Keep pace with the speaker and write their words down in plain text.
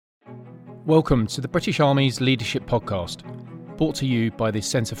Welcome to the British Army's Leadership Podcast, brought to you by the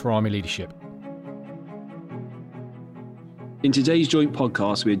Centre for Army Leadership. In today's joint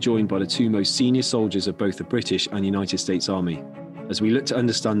podcast, we are joined by the two most senior soldiers of both the British and United States Army, as we look to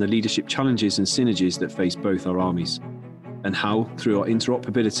understand the leadership challenges and synergies that face both our armies, and how, through our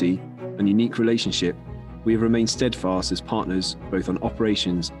interoperability and unique relationship, we have remained steadfast as partners both on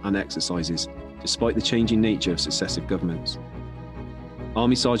operations and exercises, despite the changing nature of successive governments.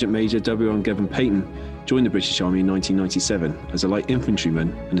 Army Sergeant Major WO1 Gavin Paton joined the British Army in 1997 as a light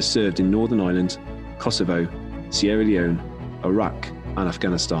infantryman and has served in Northern Ireland, Kosovo, Sierra Leone, Iraq and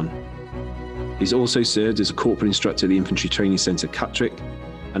Afghanistan. He's also served as a corporal instructor at the Infantry Training Centre Catterick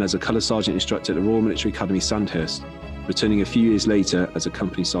and as a colour sergeant instructor at the Royal Military Academy Sandhurst, returning a few years later as a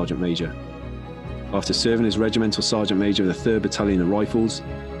company sergeant major. After serving as regimental sergeant major of the 3rd Battalion of Rifles,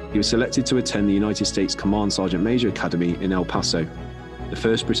 he was selected to attend the United States Command Sergeant Major Academy in El Paso, the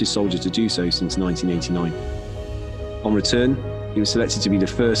first British soldier to do so since 1989. On return, he was selected to be the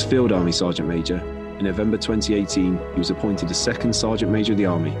first Field Army Sergeant Major. In November 2018, he was appointed the 2nd Sergeant Major of the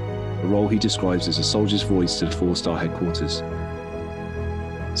Army, a role he describes as a soldier's voice to the 4-star headquarters.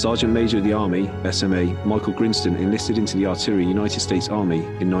 Sergeant Major of the Army, SMA, Michael Grinston enlisted into the Artillery United States Army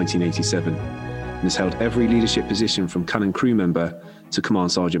in 1987 and has held every leadership position from cannon crew member to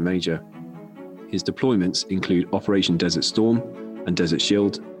Command Sergeant Major. His deployments include Operation Desert Storm and Desert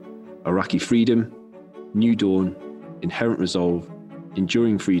Shield, Iraqi Freedom, New Dawn, Inherent Resolve,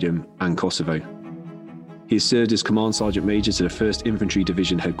 Enduring Freedom and Kosovo. He has served as Command Sergeant Major to the 1st Infantry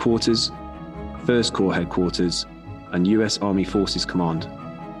Division Headquarters, 1st Corps Headquarters and US Army Forces Command.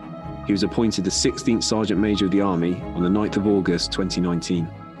 He was appointed the 16th Sergeant Major of the Army on the 9th of August 2019.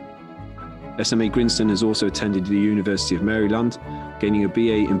 SMA Grinston has also attended the University of Maryland, gaining a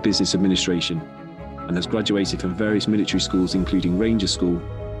BA in Business Administration, and has graduated from various military schools including Ranger School,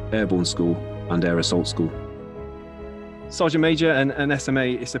 Airborne School and Air Assault School. Sergeant Major and SMA,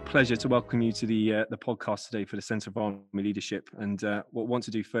 it's a pleasure to welcome you to the podcast today for the Centre for Army Leadership. And what I want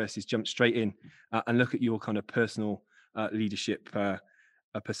to do first is jump straight in and look at your kind of personal leadership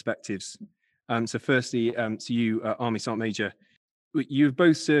perspectives. So firstly, to you, Army Sergeant Major, you've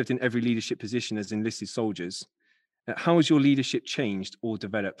both served in every leadership position as enlisted soldiers. How has your leadership changed or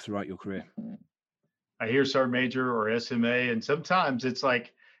developed throughout your career? I hear Sergeant Major or SMA, and sometimes it's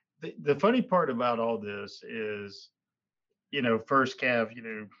like the funny part about all this is, first Cav,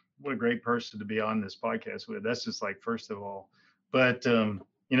 what a great person to be on this podcast with. That's just like, first of all. But,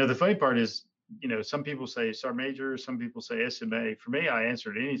 the funny part is, some people say Sergeant Major, some people say SMA. For me, I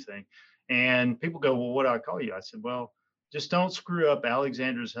answered anything. And people go, well, what do I call you? I said, well, just don't screw up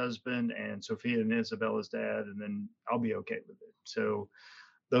Alexandra's husband and Sophia and Isabella's dad, and then I'll be okay with it. So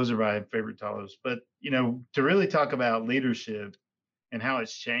those are my favorite titles. But, to really talk about leadership and how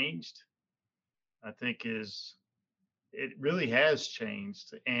it's changed, I think it really has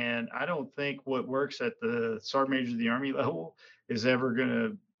changed. And I don't think what works at the Sergeant Major of the Army level is ever going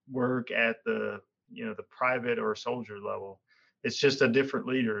to work at the private or soldier level. It's just a different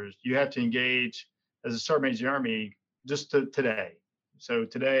leader. You have to engage as a Sergeant Major of the Army today. So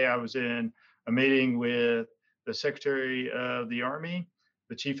today I was in a meeting with the Secretary of the Army,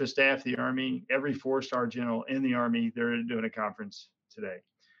 the Chief of Staff of the Army, every 4-star general in the Army. They're doing a conference today.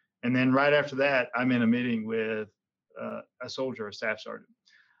 And then right after that, I'm in a meeting with a soldier, a staff sergeant.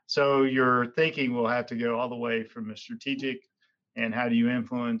 So your thinking will have to go all the way from a strategic and how do you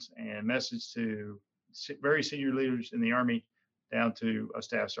influence and message to very senior leaders in the Army down to a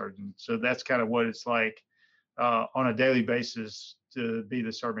staff sergeant. So that's kind of what it's like on a daily basis to be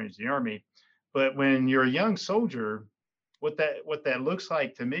the Sergeant Major of the Army. But when you're a young soldier, what that looks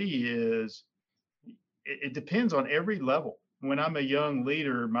like to me is it depends on every level. When I'm a young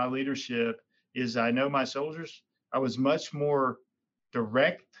leader, my leadership is I know my soldiers. I was much more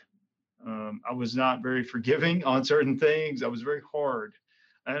direct. I was not very forgiving on certain things. I was very hard.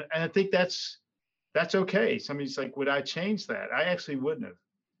 And I think that's okay. Somebody's like, would I change that? I actually wouldn't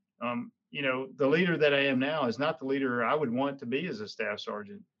have. The leader that I am now is not the leader I would want to be as a staff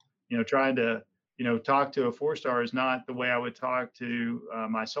sergeant. Trying to, talk to a 4-star is not the way I would talk to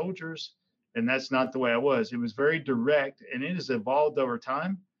my soldiers. And that's not the way I was. It was very direct, and it has evolved over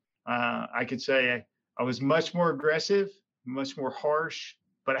time. I could say I was much more aggressive, much more harsh,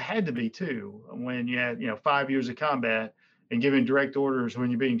 but I had to be too. When you had, 5 years of combat and giving direct orders when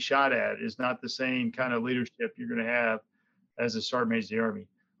you're being shot at is not the same kind of leadership you're going to have as a Sergeant Major of the Army.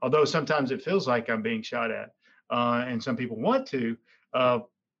 Although sometimes it feels like I'm being shot at, and some people want to,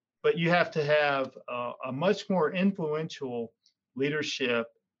 but you have to have a much more influential leadership.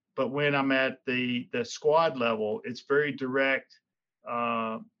 But when I'm at the squad level, it's very direct,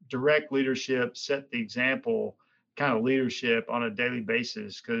 direct leadership, set the example kind of leadership on a daily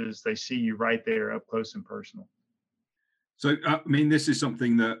basis because they see you right there up close and personal. So, I mean, this is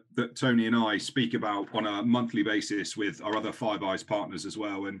something that Tony and I speak about on a monthly basis with our other Five Eyes partners as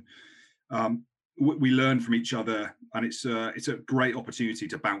well. And we learn from each other, and it's a great opportunity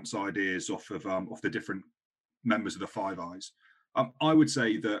to bounce ideas off the different members of the Five Eyes. I would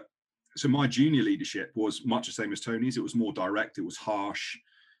say that, so my junior leadership was much the same as Tony's. It was more direct. It was harsh.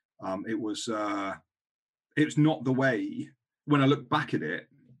 It was not the way, when I look back at it,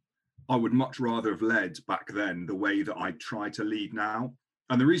 I would much rather have led back then the way that I try to lead now.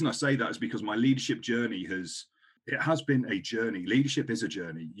 And the reason I say that is because my leadership journey has been a journey. Leadership is a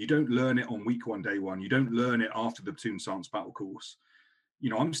journey. You don't learn it on week one, day one. You don't learn it after the platoon sergeant's battle course.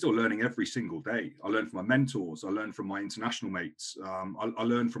 I'm still learning every single day. I learn from my mentors. I learn from my international mates. I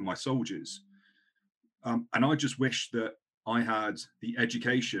learn from my soldiers. And I just wish that I had the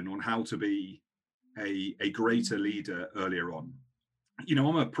education on how to be a greater leader earlier on.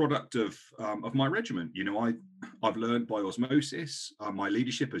 I'm a product of my regiment. I've learned by osmosis. My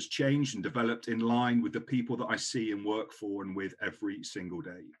leadership has changed and developed in line with the people that I see and work for and with every single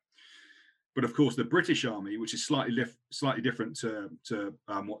day. But of course, the British Army, which is slightly different to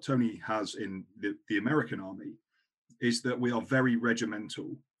what Tony has in the American Army, is that we are very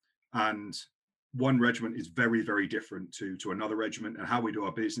regimental, and one regiment is very, very different to another regiment, and how we do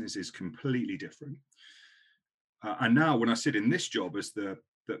our business is completely different. And now when I sit in this job as the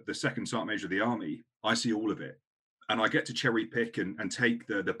second sergeant major of the Army, I see all of it. And I get to cherry pick and take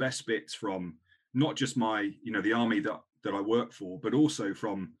the best bits from not just my, the Army that I work for, but also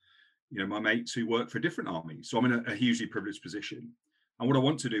from, my mates who work for different armies. So I'm in a hugely privileged position. And what I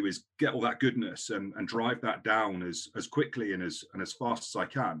want to do is get all that goodness and drive that down as quickly and as fast as I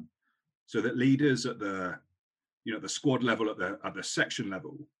can, so that leaders at the squad level, at the section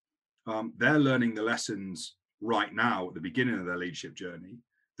level, they're learning the lessons right now at the beginning of their leadership journey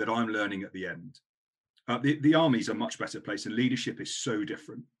that I'm learning at the end. The army's a much better place, and leadership is so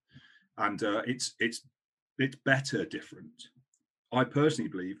different, and it's better different. I personally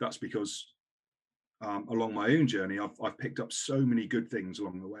believe that's because along my own journey, I've picked up so many good things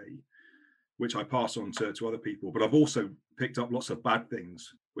along the way, which I pass on to other people. But I've also picked up lots of bad things,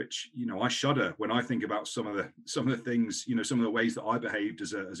 which I shudder when I think about some of the things, some of the ways that I behaved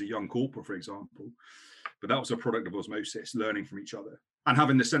as a young corporal, for example. But that was a product of osmosis, learning from each other. And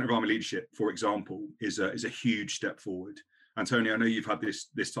having the Centre of Army Leadership, for example, is a huge step forward. And Tony, I know you've had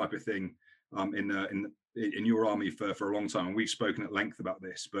this type of thing in your army for a long time, and we've spoken at length about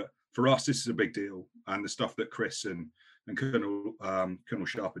this. But for us, this is a big deal, and the stuff that Chris and Colonel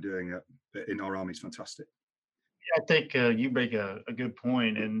Sharp are doing in our army is fantastic. Yeah, I think you make a good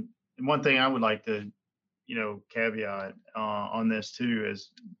point, and one thing I would like to caveat on this too is,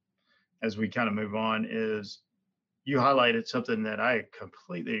 as we kind of move on, is you highlighted something that I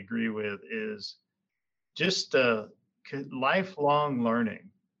completely agree with, is just lifelong learning.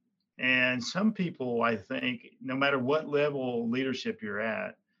 And some people, I think, no matter what level leadership you're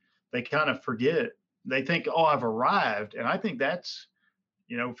at, they kind of forget. They think, oh, I've arrived. And I think that's,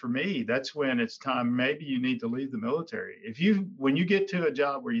 for me, that's when it's time. Maybe you need to leave the military. When you get to a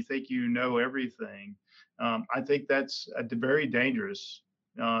job where you think you know everything, I think that's very dangerous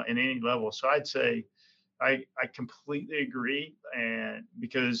in any level. So I'd say I completely agree. And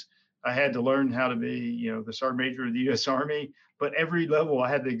because I had to learn how to be, the sergeant major of the US Army, but every level I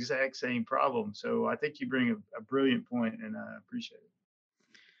had the exact same problem. So I think you bring a brilliant point, and I appreciate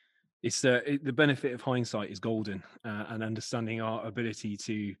it. It's the benefit of hindsight is golden, and understanding our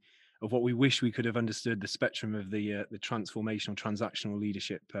ability of what we wish we could have understood, the spectrum of the transformational, transactional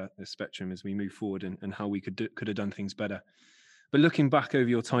leadership spectrum as we move forward, and how we could have done things better. But looking back over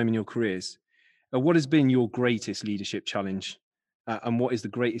your time in your careers, what has been your greatest leadership challenge, and what is the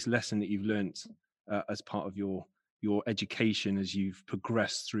greatest lesson that you've learned as part of your education as you've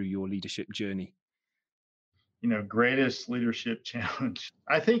progressed through your leadership journey? Greatest leadership challenge.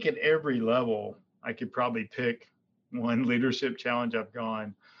 I think at every level, I could probably pick one leadership challenge I've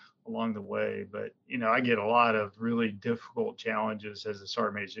gone along the way. But, I get a lot of really difficult challenges as a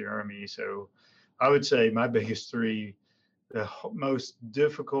sergeant major of the Army. So I would say my biggest three, the most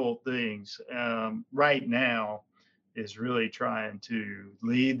difficult things right now is really trying to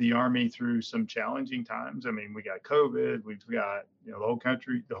lead the Army through some challenging times. I mean, we got COVID, we've got, the whole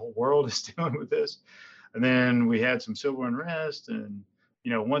country, the whole world is dealing with this. And then we had some civil unrest and,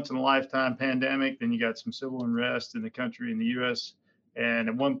 once in a lifetime pandemic. Then you got some civil unrest in the country, in the US. And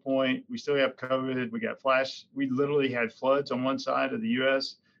at one point, we still have COVID. We got we literally had floods on one side of the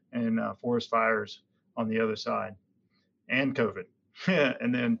US and forest fires on the other side, and COVID.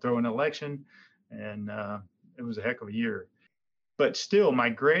 and then throw an election, and it was a heck of a year. But still, my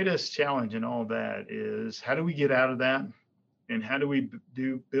greatest challenge in all that is how do we get out of that, and how do we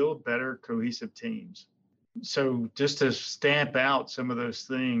build better cohesive teams? So just to stamp out some of those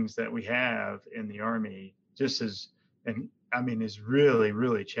things that we have in the Army, is really,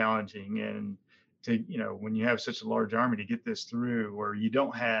 really challenging. And to, when you have such a large Army, to get this through where you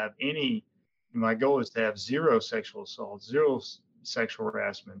don't have any, my goal is to have zero sexual assaults, zero sexual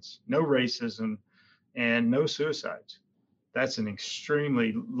harassments, no racism, and no suicides. That's an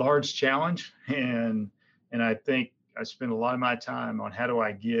extremely large challenge. And I think I spend a lot of my time on how do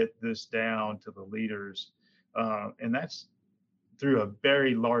I get this down to the leaders, and that's through a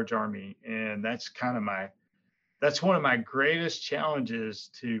very large Army. And that's one of my greatest challenges,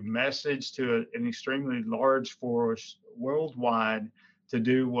 to message to an extremely large force worldwide to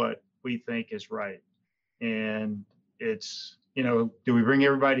do what we think is right. And it's, do we bring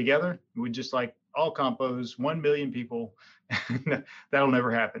everybody together? We just like all compos, 1 million people. That'll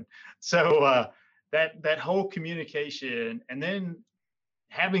never happen. So that whole communication, and then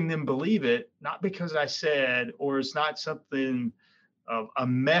having them believe it, not because I said, or it's not something of a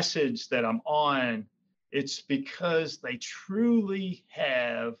message that I'm on, it's because they truly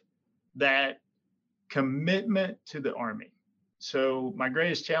have that commitment to the Army. So my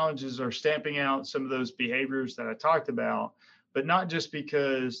greatest challenges are stamping out some of those behaviors that I talked about, but not just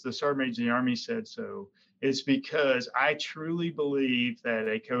because the Sergeant Major of the Army said so. It's because I truly believe that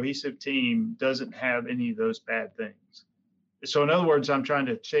a cohesive team doesn't have any of those bad things. So in other words, I'm trying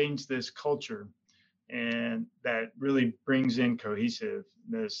to change this culture, and that really brings in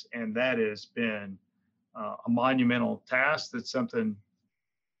cohesiveness. And that has been a monumental task. That's something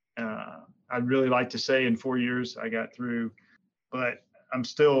I'd really like to say in 4 years I got through, but I'm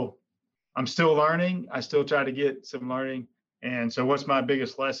still learning. I still try to get some learning. And so what's my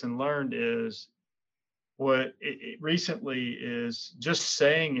biggest lesson learned is recently is just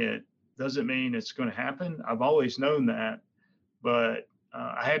saying it doesn't mean it's going to happen. I've always known that, but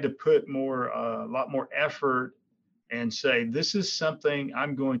I had to put a lot more effort and say, this is something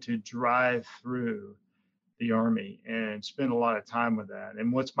I'm going to drive through the Army, and spend a lot of time with that.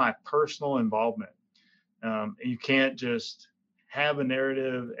 And what's my personal involvement? You can't just have a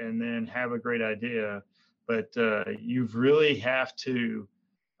narrative and then have a great idea, but you really have to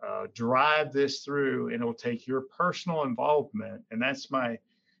drive this through, and it'll take your personal involvement. And that's my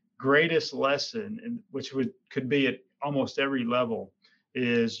greatest lesson, and which could be at almost every level,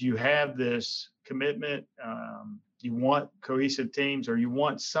 is you have this commitment. You want cohesive teams, or you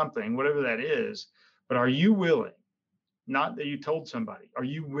want something, whatever that is, but are you willing, not that you told somebody, are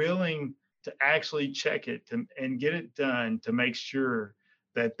you willing to actually check it and get it done to make sure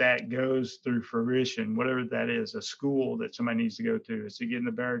that goes through fruition, whatever that is, a school that somebody needs to go to, is to get in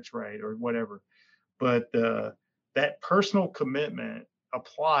the barracks right, or whatever. But that personal commitment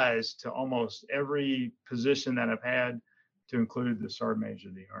applies to almost every position that I've had, to include the Sergeant Major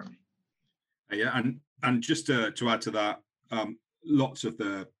of the Army. Yeah, and just to add to that, lots of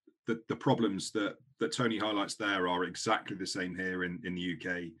the problems that Tony highlights there are exactly the same here in the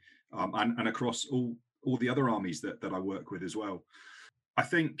UK, and across all the other armies that I work with as well. I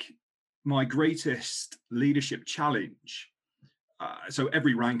think my greatest leadership challenge, so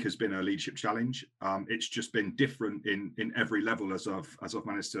every rank has been a leadership challenge. It's just been different in every level as I've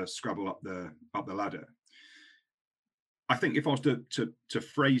managed to scrabble up the ladder. I think if I was to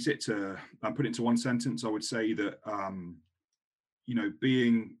phrase it, to put it into one sentence, I would say that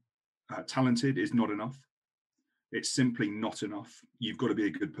being talented is not enough. It's simply not enough. You've got to be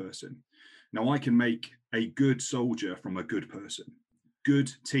a good person. Now, I can make a good soldier from a good person.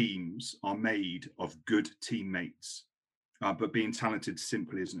 Good teams are made of good teammates, but being talented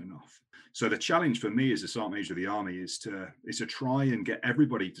simply isn't enough. So the challenge for me as a Sergeant Major of the Army is to try and get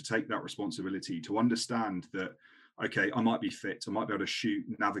everybody to take that responsibility, to understand that, okay, I might be fit, I might be able to shoot,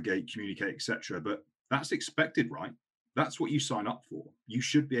 navigate, communicate, etc., but that's expected, right? That's what you sign up for. You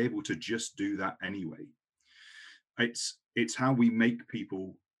should be able to just do that anyway. It's how we make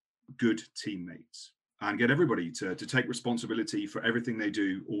people good teammates and get everybody to take responsibility for everything they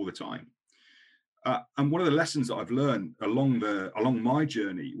do all the time. And one of the lessons that I've learned along my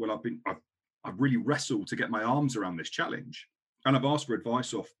journey, well, I've really wrestled to get my arms around this challenge, and I've asked for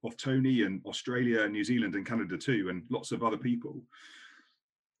advice off Tony and Australia, New Zealand, and Canada too, and lots of other people.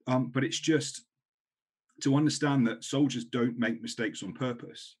 But it's just to understand that soldiers don't make mistakes on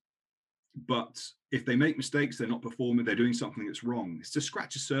purpose. But if they make mistakes, they're not performing, they're doing something that's wrong. It's to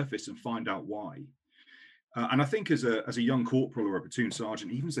scratch the surface and find out why. And I think as a young corporal or a platoon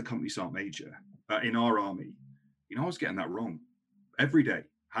sergeant, even as a company sergeant major in our army, I was getting that wrong. every day,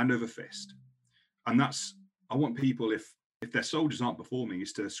 hand over fist. And that's, I want people, if their soldiers aren't performing,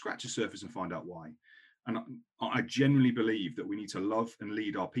 is to scratch the surface and find out why. And I genuinely believe that we need to love and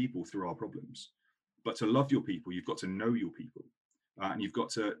lead our people through our problems. But to love your people, you've got to know your people. And you've got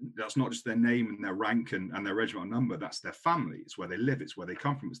to, that's not just their name and their rank and their regimental number, that's their family, it's where they live, it's where they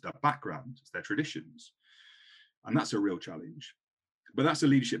come from, it's their background, it's their traditions. And that's a real challenge. But that's a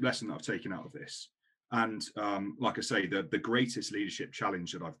leadership lesson that I've taken out of this. And like I say, the greatest leadership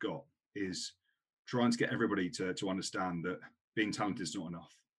challenge that I've got is trying to get everybody to understand that being talented is not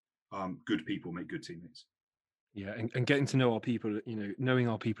enough. Good people make good teammates. Yeah, and getting to know our people, knowing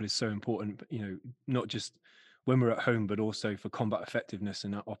our people is so important, but, not just when we're at home, but also for combat effectiveness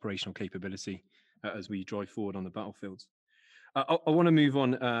and that operational capability as we drive forward on the battlefields. I want to move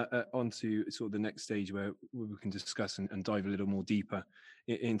on to sort of the next stage where we can discuss and dive a little more deeper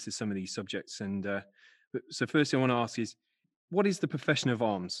into some of these subjects. And so firstly, I want to ask is, what is the profession of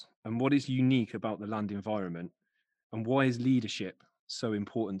arms and what is unique about the land environment, and why is leadership so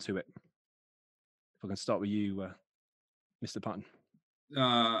important to it? If I can start with you, Mr. Paton.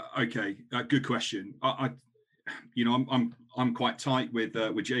 Okay, good question. I'm quite tight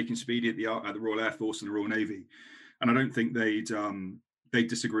with Jake and Speedy at the Royal Air Force and the Royal Navy, and I don't think they'd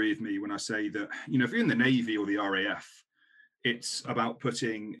disagree with me when I say that, if you're in the Navy or the RAF, it's about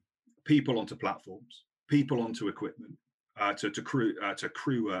putting people onto platforms, people onto equipment, to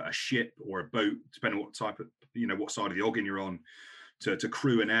crew a ship or a boat, depending on what type of, what side of the Ogden you're on, to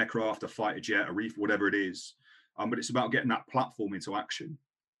crew an aircraft, a fighter jet, a reef, whatever it is. But it's about getting that platform into action.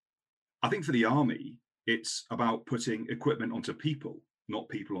 I think for the Army, it's about putting equipment onto people, not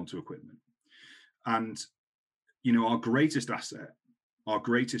people onto equipment. And, our greatest asset, our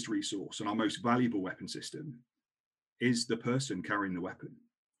greatest resource, and our most valuable weapon system is the person carrying the weapon.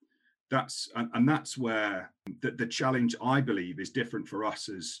 That's where the challenge, I believe, is different for us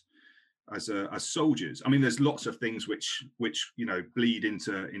as soldiers. I mean, there's lots of things which bleed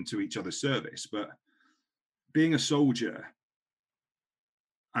into each other's service, but being a soldier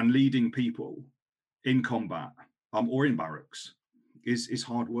and leading people in combat or in barracks is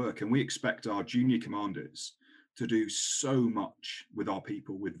hard work, and we expect our junior commanders to do so much with our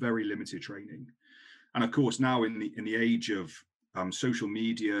people with very limited training. And of course, now in the age of social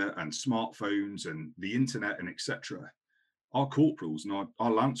media and smartphones and the internet and etc., our corporals and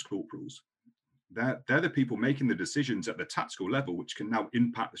our lance corporals, they're the people making the decisions at the tactical level, which can now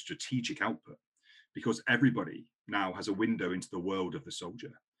impact the strategic output, because everybody now has a window into the world of the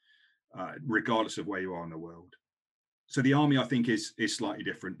soldier, regardless of where you are in the world. So the Army, I think, is slightly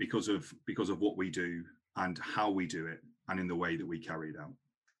different because of what we do and how we do it, and in the way that we carry it out.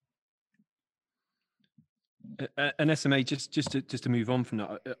 And SMA, just to move on from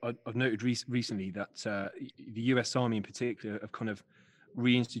that, I've noted recently that the US Army in particular have kind of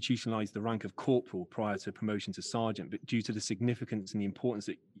reinstitutionalized the rank of corporal prior to promotion to sergeant, but due to the significance and the importance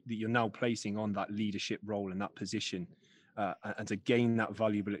that you're now placing on that leadership role and that position, and to gain that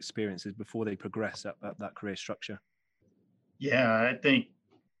valuable experiences before they progress up that career structure. Yeah, I think,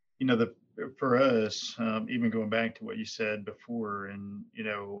 for us, even going back to what you said before, and,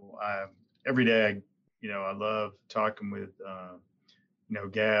 every day, I love talking with,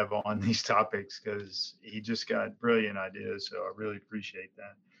 Gav on these topics, because he just got brilliant ideas. So I really appreciate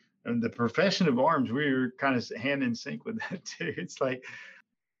that. And the profession of arms, we're kind of hand in sync with that too. It's like,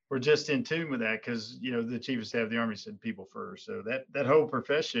 we're just in tune with that, because, the Chief of Staff of the Army said people first. So that whole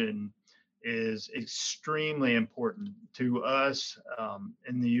profession is extremely important to us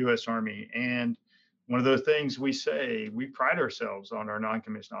in the U.S. Army. And one of those things we say, we pride ourselves on our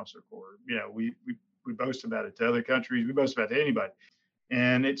non-commissioned officer corps. We boast about it to other countries. We boast about it to anybody.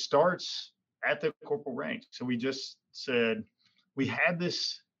 And it starts at the corporal rank. So we just said, we had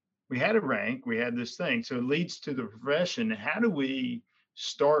a rank, we had this thing. So it leads to the profession. How do we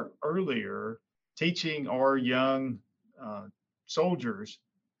start earlier teaching our young soldiers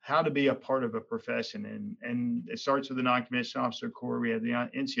how to be a part of a profession? And it starts with the non-commissioned officer corps. We have the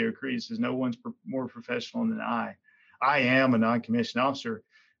NCO creed. Says no one's more professional than I. I am a non-commissioned officer.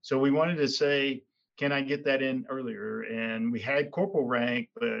 So we wanted to say, can I get that in earlier? And we had corporal rank,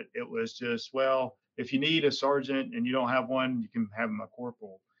 but it was just, well, if you need a sergeant and you don't have one, you can have them a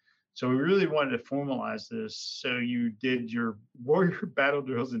corporal. So we really wanted to formalize this. So you did your warrior battle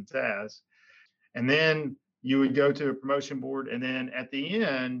drills and tasks, and then you would go to a promotion board, and then at the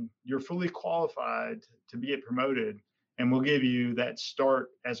end, you're fully qualified to get promoted, and we'll give you that start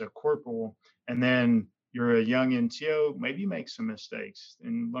as a corporal. And then you're a young NCO, maybe you make some mistakes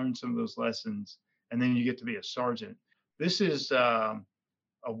and learn some of those lessons, and then you get to be a sergeant. This is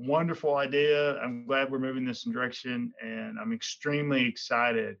a wonderful idea. I'm glad we're moving this direction, and I'm extremely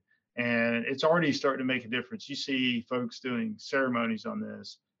excited. And it's already starting to make a difference. You see folks doing ceremonies on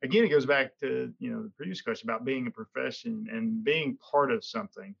this. Again, it goes back to the previous question about being a profession and being part of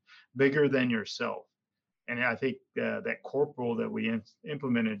something bigger than yourself. And I think that corporal that we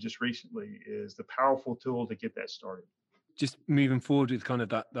implemented just recently is the powerful tool to get that started. Just moving forward with kind of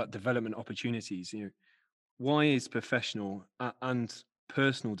that development opportunities, why is professional and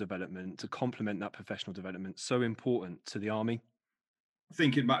personal development to complement that professional development so important to the Army?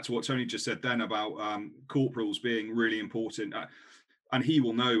 Thinking back to what Tony just said then about corporals being really important, and he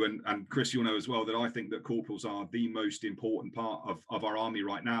will know, and Chris, you'll know as well, that I think that corporals are the most important part of our Army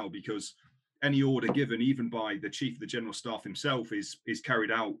right now, because any order given, even by the Chief of the General Staff himself, is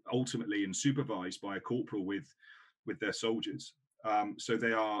carried out ultimately and supervised by a corporal with their soldiers. So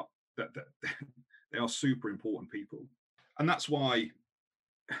they are super important people, and that's why,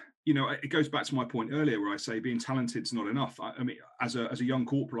 it goes back to my point earlier where I say being talented is not enough. I mean, as a young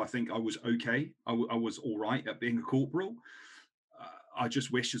corporal, I think I was okay. I was all right at being a corporal. I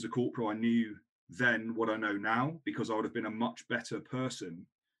just wish as a corporal I knew then what I know now, because I would have been a much better person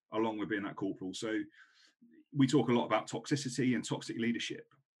along with being that corporal. So we talk a lot about toxicity and toxic leadership,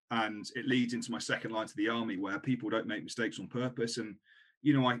 and it leads into my second line to the Army, where people don't make mistakes on purpose. And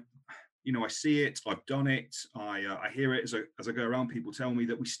I see it, I've done it, I hear it as I go around. People tell me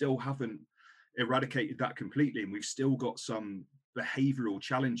that we still haven't eradicated that completely, and we've still got some behavioral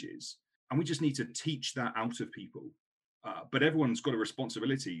challenges, and we just need to teach that out of people. But everyone's got a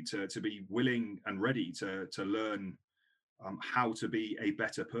responsibility to be willing and ready to learn how to be a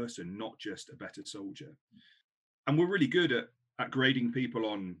better person, not just a better soldier. And we're really good at grading people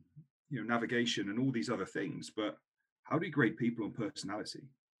on navigation and all these other things, but how do you grade people on personality?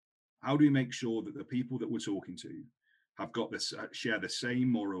 How do you make sure that the people that we're talking to have got this, share the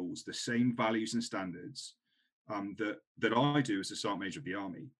same morals, the same values and standards that I do as a Sergeant Major of the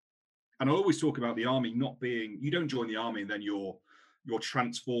Army? And I always talk about the Army not being, you don't join the Army and then you're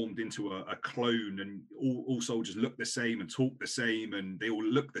transformed into a clone, and all soldiers look the same and talk the same and they all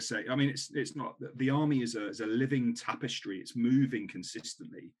look the same. I mean, it's not. The Army is a living tapestry. It's moving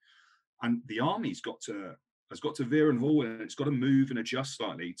consistently, and the Army's has got to veer and haul, and it's got to move and adjust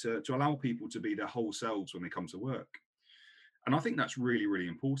slightly to allow people to be their whole selves when they come to work. And I think that's really, really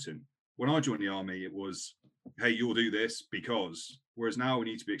important. When I joined the Army, it was, hey, you'll do this because, whereas now we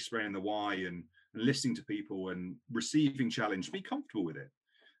need to be explaining the why and listening to people and receiving challenge, be comfortable with it.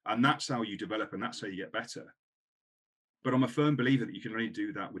 And that's how you develop, and that's how you get better. But I'm a firm believer that you can only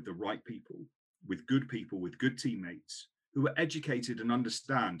do that with the right people, with good teammates who are educated and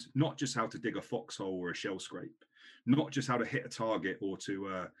understand not just how to dig a foxhole or a shell scrape, not just how to hit a target or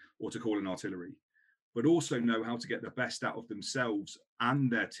to call in artillery, but also know how to get the best out of themselves and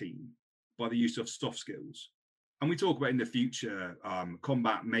their team by the use of soft skills. And we talk about in the future,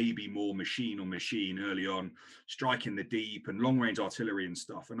 combat may be more machine on machine early on, striking the deep and long range artillery and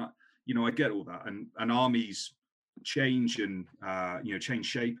stuff. And I get all that, and armies change and change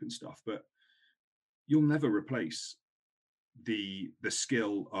shape and stuff, but you'll never replace the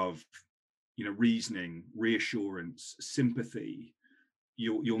skill of reasoning, reassurance, sympathy.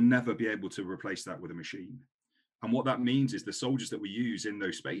 You'll never be able to replace that with a machine. And what that means is the soldiers that we use in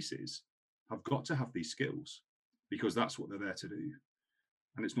those spaces have got to have these skills, because that's what they're there to do.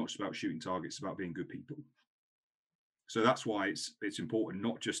 And it's not just about shooting targets, it's about being good people. So that's why it's important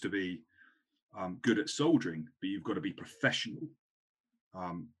not just to be good at soldiering, but you've got to be professional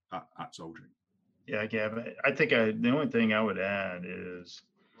at soldiering. Yeah, Gavin, I think the only thing I would add is,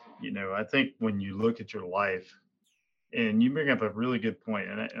 I think when you look at your life, and you bring up a really good point,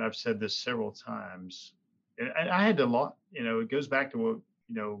 and I've said this several times, and I had to it goes back to what,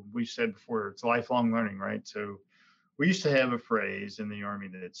 we said before, it's lifelong learning, right? So we used to have a phrase in the Army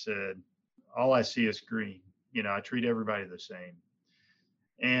that said, all I see is green. I treat everybody the same.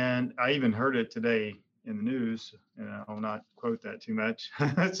 And I even heard it today in the news, and I'll not quote that too much.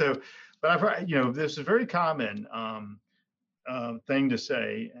 So, but I've heard, this is a very common thing to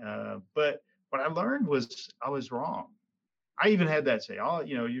say. But what I learned was I was wrong. I even had that say,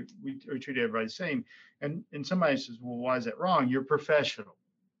 we treat everybody the same. And somebody says, well, why is that wrong? You're professional.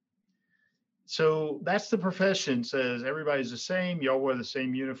 So that's the profession, says everybody's the same. Y'all wear the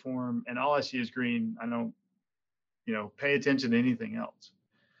same uniform, and all I see is green. I don't, pay attention to anything else.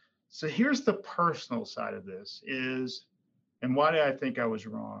 So here's the personal side of this is, and why did I think I was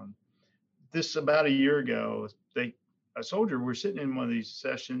wrong? This about a year ago, a soldier, we're sitting in one of these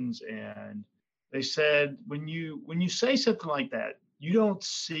sessions, and they said, when you say something like that, you don't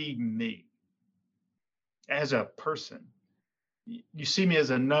see me as a person. you see me as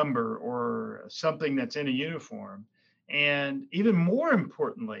a number or something that's in a uniform. And even more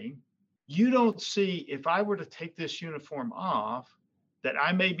importantly, you don't see, if I were to take this uniform off, that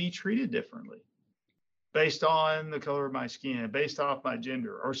I may be treated differently based on the color of my skin, based off my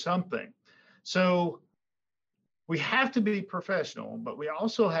gender or something. So we have to be professional, but we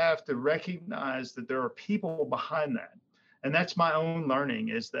also have to recognize that there are people behind that. And that's my own learning,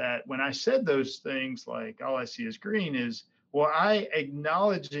 is that when I said those things like all I see is green, is, well, I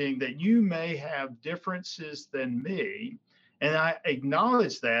acknowledging that you may have differences than me. And I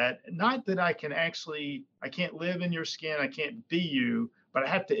acknowledge that, not that I can't live in your skin, I can't be you, but I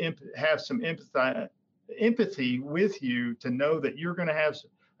have to have some empathy with you to know that you're going to have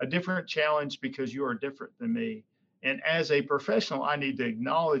a different challenge because you are different than me. And as a professional, I need to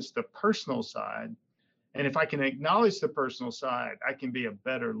acknowledge the personal side. And if I can acknowledge the personal side, I can be a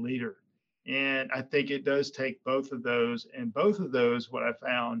better leader. And I think it does take both of those. And both of those, what I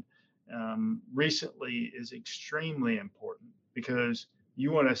found recently, is extremely important, because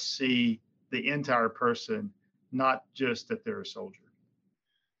you want to see the entire person, not just that they're a soldier.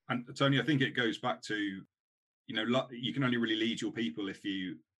 And Tony, I think it goes back to, you can only really lead your people if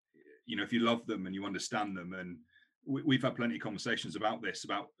you love them and you understand them. And we've had plenty of conversations about this,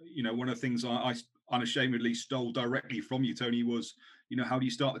 about, one of the things I unashamedly stole directly from you, Tony, was, how do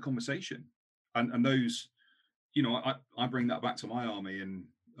you start the conversation? And those, I bring that back to my army, and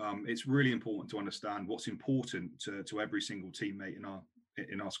it's really important to understand what's important to every single teammate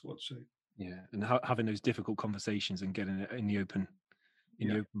in our squad. So yeah, and having those difficult conversations and getting it in the open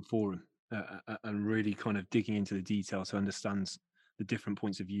forum, and really kind of digging into the detail to understand the different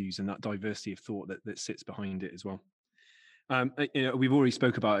points of views and that diversity of thought that sits behind it as well. We've already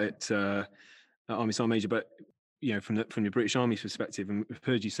spoke about it, Army Sergeant Major, but from the British Army's perspective, and we've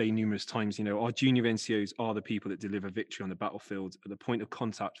heard you say numerous times, our junior NCOs are the people that deliver victory on the battlefield at the point of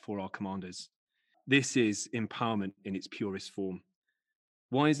contact for our commanders. This is empowerment in its purest form.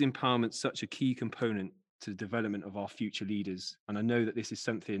 Why is empowerment such a key component to the development of our future leaders? And I know that this is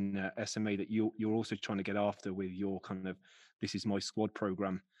something, SMA, that you're also trying to get after with your kind of This Is My Squad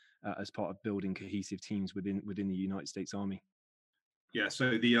program, as part of building cohesive teams within the United States Army. Yeah,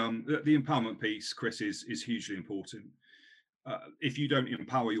 so the empowerment piece, Chris, is hugely important. If you don't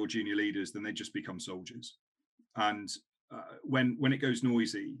empower your junior leaders, then they just become soldiers. And when it goes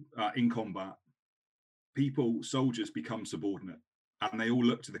noisy in combat, soldiers become subordinate, and they all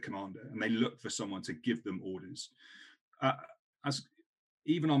look to the commander, and they look for someone to give them orders. As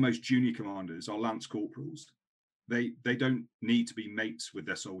even our most junior commanders, our lance corporals, they don't need to be mates with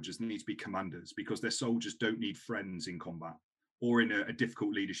their soldiers. They need to be commanders, because their soldiers don't need friends in combat or in a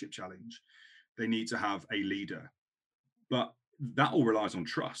difficult leadership challenge. They need to have a leader. But that all relies on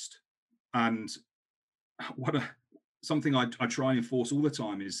trust. And something I try and enforce all the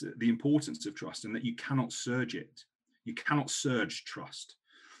time is the importance of trust, and that you cannot surge it. You cannot surge trust.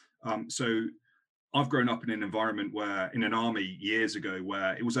 So I've grown up in an environment in an army years ago,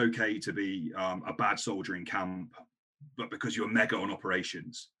 where it was okay to be a bad soldier in camp, but because you're mega on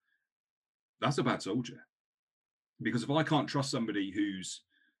operations, that's a bad soldier. Because if I can't trust somebody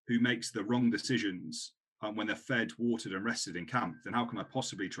who makes the wrong decisions when they're fed, watered, and rested in camp, then how can I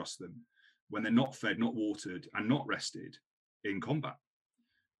possibly trust them when they're not fed, not watered, and not rested in combat?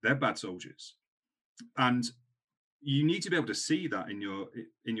 They're bad soldiers. And you need to be able to see that in your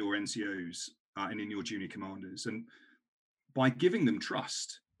NCOs and in your junior commanders, and by giving them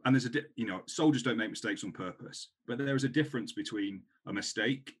trust. And there's soldiers don't make mistakes on purpose, but there is a difference between a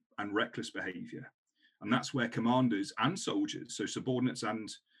mistake and reckless behavior. And that's where commanders and soldiers, so subordinates and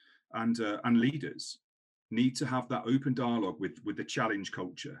leaders, need to have that open dialogue with the challenge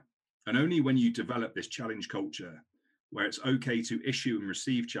culture. And only when you develop this challenge culture, where it's okay to issue and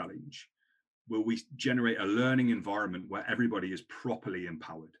receive challenge, will we generate a learning environment where everybody is properly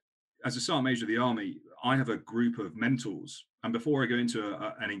empowered. As a Sergeant Major of the Army, I have a group of mentors. And before I go into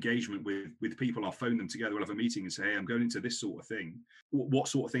an engagement with people, I'll phone them together, we'll have a meeting and say, hey, I'm going into this sort of thing. What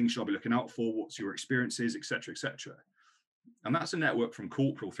sort of things should I be looking out for? What's your experiences, et cetera, et cetera. And that's a network from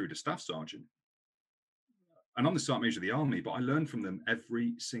corporal through to staff sergeant. And I'm the Sergeant Major of the Army, but I learn from them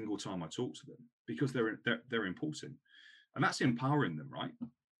every single time I talk to them, because they're important. And that's empowering them, right?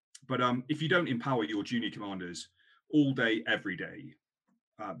 But if you don't empower your junior commanders all day, every day,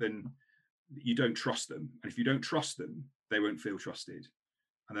 then you don't trust them. And if you don't trust them, they won't feel trusted.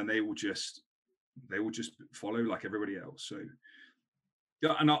 And then they will just follow like everybody else. So,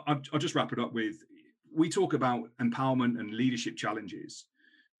 yeah, and I'll just wrap it up with, we talk about empowerment and leadership challenges.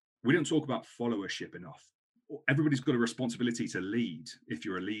 We don't talk about followership enough. Everybody's got a responsibility to lead if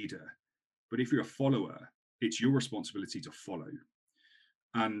you're a leader. But if you're a follower, it's your responsibility to follow.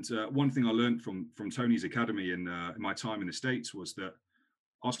 And one thing I learned from Tony's academy in my time in the States was that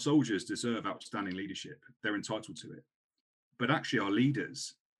our soldiers deserve outstanding leadership. They're entitled to it. But actually, our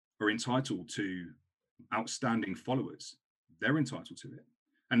leaders are entitled to outstanding followers. They're entitled to it.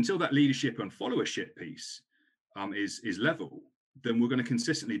 And until that leadership and followership piece is level, then we're going to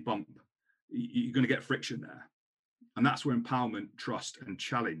consistently bump. You're going to get friction there. And that's where empowerment, trust, and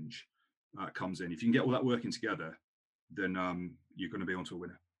challenge comes in. If you can get all that working together, then you're going to be onto a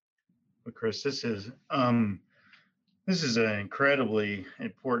winner. Well, Chris, this is an incredibly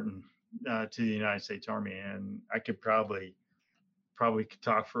important to the United States Army, and I could probably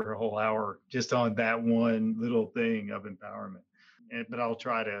talk for a whole hour just on that one little thing of empowerment. But I'll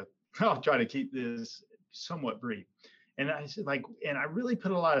try to keep this somewhat brief. And I really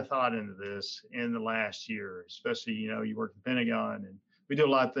put a lot of thought into this in the last year, especially, you work at the Pentagon, and we do a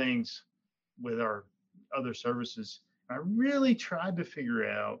lot of things with our other services. I really tried to figure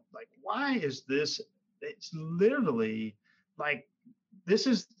out, why is this? It's literally this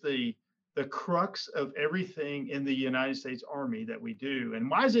is the crux of everything in the United States Army that we do.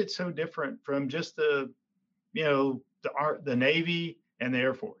 And why is it so different from just the Navy and the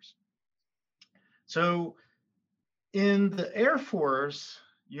Air Force? So in the Air Force,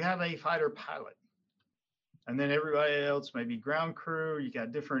 you have a fighter pilot, and then everybody else, maybe ground crew, you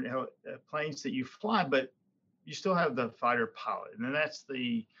got different planes that you fly, but you still have the fighter pilot. And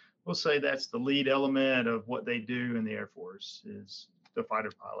then we'll say that's the lead element of what they do in the Air Force is the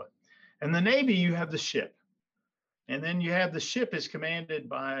fighter pilot. And the Navy, you have the ship. And then you have the ship is commanded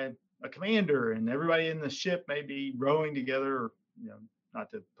by a commander, and everybody in the ship may be rowing together, or, not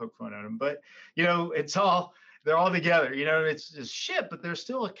to poke fun at them, but, they're all together, it's a ship, but there's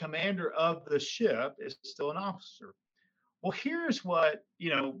still a commander of the ship is still an officer. Well, here's what,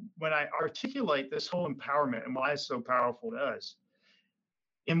 when I articulate this whole empowerment and why it's so powerful to us.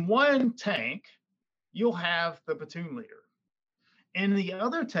 In one tank, you'll have the platoon leader. And the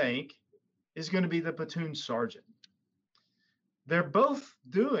other tank is going to be the platoon sergeant. They're both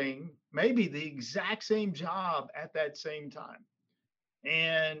doing maybe the exact same job at that same time.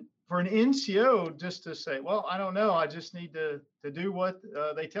 And for an NCO just to say, well, I don't know, I just need to do what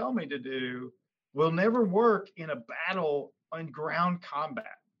they tell me to do, will never work in a battle on ground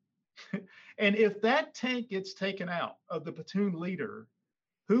combat. And if that tank gets taken out of the platoon leader,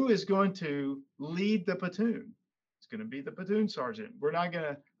 who is going to lead the platoon? It's going to be the platoon sergeant. We're not going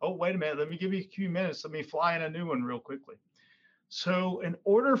to, oh, wait a minute, let me give you a few minutes. Let me fly in a new one real quickly. So in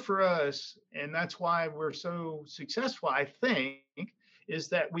order for us, and that's why we're so successful, I think, is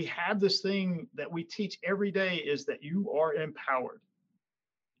that we have this thing that we teach every day is that you are empowered.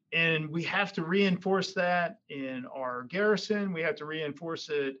 And we have to reinforce that in our garrison. We have to reinforce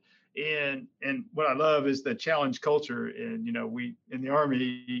it and what I love is the challenge culture. And, we, in the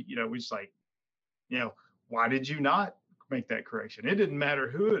Army, we just why did you not make that correction? It didn't matter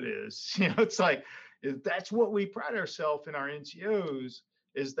who it is. It's that's what we pride ourselves in our NCOs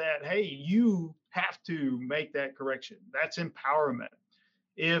is that, hey, you have to make that correction. That's empowerment.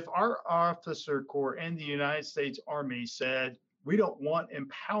 If our officer corps and the United States Army said, we don't want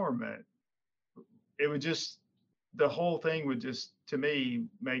empowerment, it would just, the whole thing would just, to me,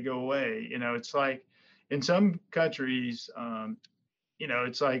 may go away. It's like in some countries,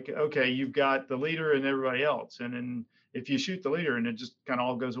 it's like, okay, you've got the leader and everybody else. And then if you shoot the leader and it just kind of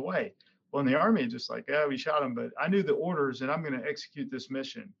all goes away. Well, in the Army, it's just like, yeah, we shot him, but I knew the orders and I'm going to execute this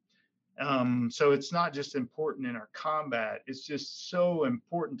mission. So it's not just important in our combat, it's just so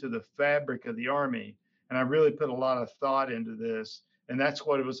important to the fabric of the Army. And I really put a lot of thought into this. And that's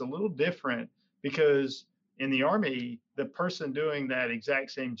what it was a little different because in the Army, the person doing that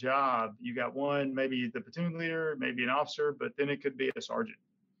exact same job, you got one, maybe the platoon leader, maybe an officer, but then it could be a sergeant.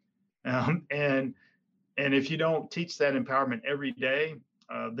 And if you don't teach that empowerment every day,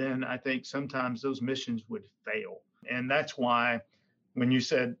 then I think sometimes those missions would fail. And that's why when you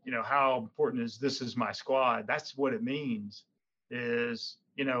said, how important is this is my squad, that's what it means is,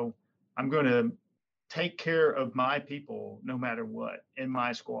 I'm going to take care of my people no matter what in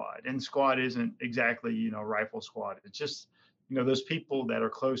my squad. And squad isn't exactly, rifle squad. It's just, those people that are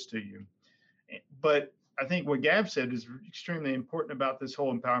close to you. But I think what Gav said is extremely important about this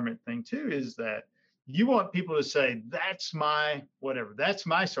whole empowerment thing too, is that you want people to say, that's my whatever, that's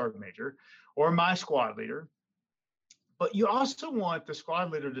my sergeant major or my squad leader. But you also want the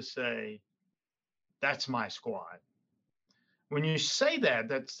squad leader to say, that's my squad. When you say that,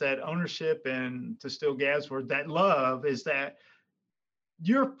 that's that ownership, and to steal Gav's word, that love is that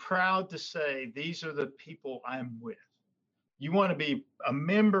you're proud to say, these are the people I'm with. You want to be a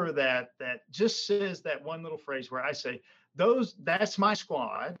member that just says that one little phrase where I say, that's my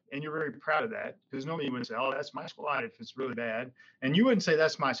squad. And you're very proud of that, because normally you wouldn't say, oh, that's my squad if it's really bad. And you wouldn't say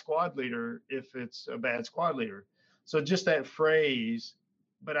that's my squad leader if it's a bad squad leader. So just that phrase,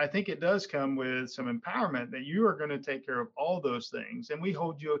 but I think it does come with some empowerment that you are going to take care of all those things. And we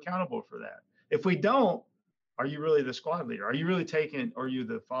hold you accountable for that. If we don't, are you really the squad leader? Are you really taking, or are you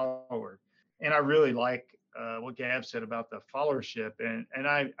the follower? And I really like what Gav said about the followership. And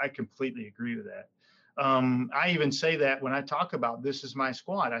I completely agree with that. I even say that when I talk about this is my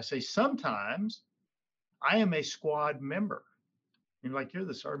squad, I say sometimes I am a squad member. You're like, you're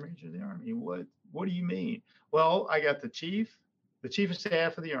the sergeant major of the Army. What do you mean? Well, I got the chief of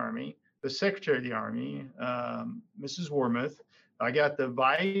staff of the Army, the secretary of the Army, Mrs. Wormuth. I got the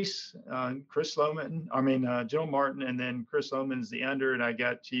vice, Chris Lohman, General Martin, and then Chris Lohman's the under, and I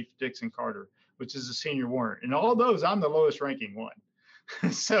got Chief Dixon Carter, which is a senior warrant. And all those, I'm the lowest ranking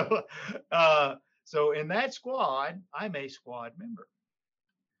one. So in that squad, I'm a squad member.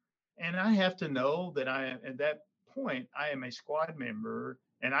 And I have to know that I am, at that point, I am a squad member,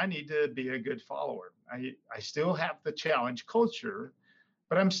 and I need to be a good follower. I still have the challenge culture,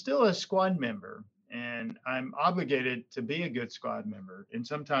 but I'm still a squad member, and I'm obligated to be a good squad member. And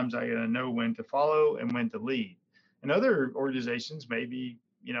sometimes I gotta know when to follow and when to lead. In other organizations, maybe,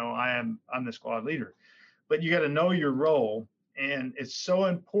 I'm the squad leader, but you got to know your role. And it's so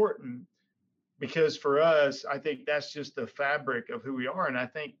important, because for us, I think that's just the fabric of who we are. And I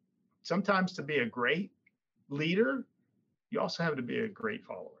think sometimes to be a great leader, you also have to be a great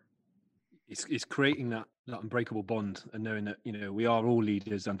follower. It's creating that unbreakable bond, and knowing that we are all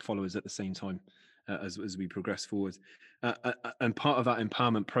leaders and followers at the same time as we progress forward. And part of that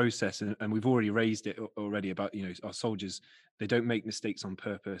empowerment process, and we've already raised it already about our soldiers, they don't make mistakes on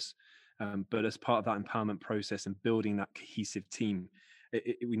purpose, but as part of that empowerment process and building that cohesive team,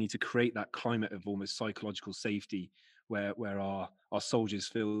 we need to create that climate of almost psychological safety, where our soldiers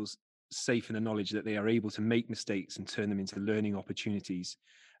feel safe in the knowledge that they are able to make mistakes and turn them into learning opportunities,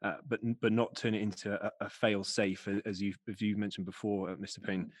 but not turn it into a fail safe, as you've mentioned before, Mr.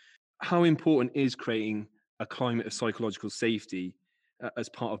 Payne. How important is creating a climate of psychological safety as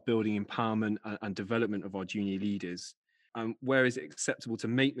part of building empowerment and development of our junior leaders? Where is it acceptable to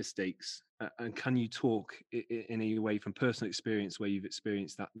make mistakes? And can you talk in any way from personal experience where you've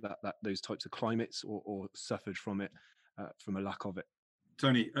experienced that those types of climates or suffered from it, from a lack of it?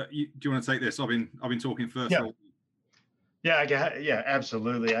 Tony, do you want to take this? I've been talking first. Yeah,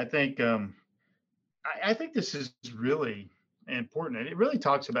 absolutely. I think I think this is really important. It really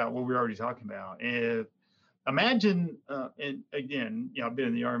talks about what we're already talking about. Imagine, and again, I've been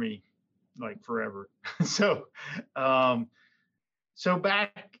in the Army like forever. So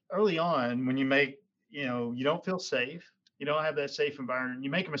back early on, when you make, you don't feel safe, you don't have that safe environment, you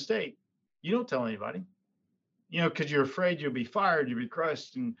make a mistake, you don't tell anybody, because you're afraid you'll be fired, you'll be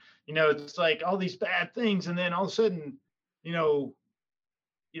crushed. And, it's like all these bad things. And then all of a sudden,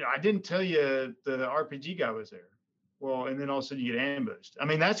 I didn't tell you the RPG guy was there. Well, and then all of a sudden you get ambushed. I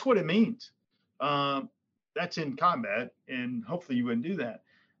mean, that's what it means. That's in combat, and hopefully you wouldn't do that.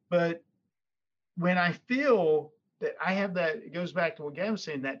 But when I feel that I have that, it goes back to what Gavin was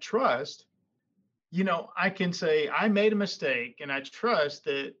saying, that trust, I can say I made a mistake, and I trust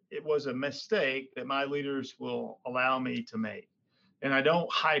that it was a mistake that my leaders will allow me to make, and I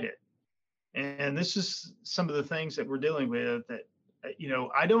don't hide it. And this is some of the things that we're dealing with, that,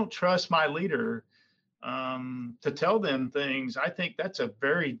 I don't trust my leader to tell them things. I think that's a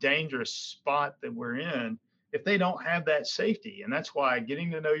very dangerous spot that we're in if they don't have that safety. And that's why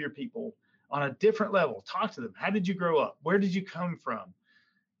getting to know your people on a different level, talk to them. How did you grow up? Where did you come from?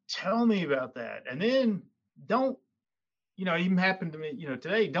 Tell me about that. And then don't, even happened to me,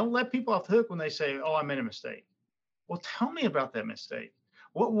 today, don't let people off the hook when they say, oh, I made a mistake. Well, tell me about that mistake.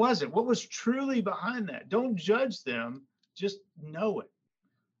 What was it? What was truly behind that? Don't judge them, just know it.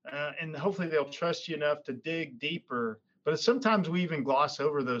 And hopefully they'll trust you enough to dig deeper. But sometimes we even gloss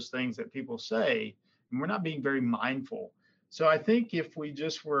over those things that people say, and we're not being very mindful. So I think if we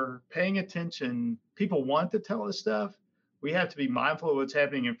just were paying attention, people want to tell us stuff. We have to be mindful of what's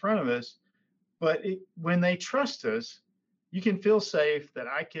happening in front of us. But when they trust us, you can feel safe that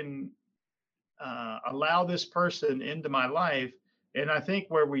I can allow this person into my life. And I think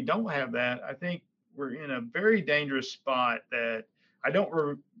where we don't have that, I think we're in a very dangerous spot that I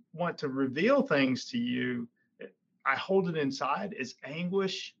don't want to reveal things to you. I hold it inside. It's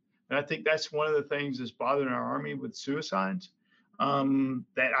anguish. And I think that's one of the things that's bothering our Army with suicides,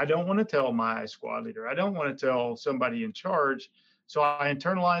 that I don't want to tell my squad leader. I don't want to tell somebody in charge. So I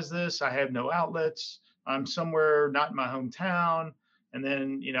internalize this. I have no outlets. I'm somewhere not in my hometown, and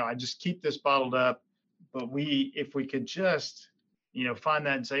then I just keep this bottled up. But if we could just find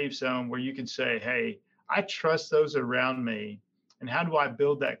that safe zone where you can say, hey, I trust those around me, and how do I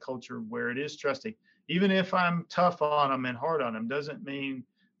build that culture where it is trusting? Even if I'm tough on them and hard on them, doesn't mean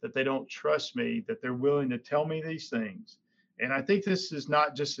that they don't trust me, that they're willing to tell me these things. And I think this is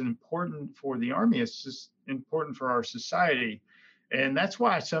not just important for the Army, it's just important for our society. And that's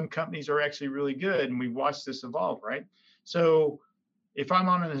why some companies are actually really good. And we watched this evolve, right? So if I'm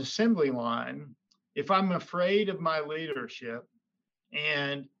on an assembly line, if I'm afraid of my leadership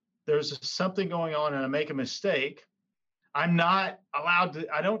and there's something going on and I make a mistake, I'm not allowed to,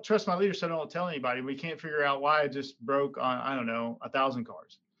 I don't trust my leader, so I don't tell anybody. We can't figure out why I just broke on, I don't know, 1,000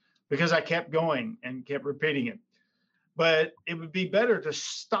 cars because I kept going and kept repeating it. But it would be better to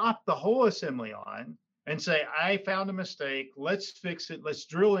stop the whole assembly line and say, I found a mistake. Let's fix it. Let's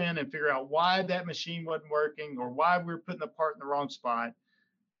drill in and figure out why that machine wasn't working or why we're putting the part in the wrong spot.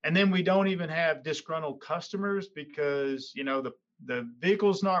 And then we don't even have disgruntled customers because, the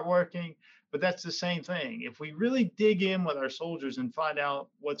vehicle's not working. But that's the same thing. If we really dig in with our soldiers and find out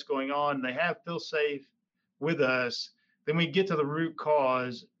what's going on, they feel safe with us, then we get to the root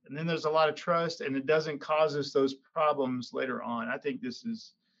cause. And then there's a lot of trust and it doesn't cause us those problems later on. I think this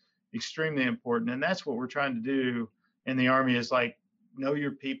is extremely important. And that's what we're trying to do in the Army is like know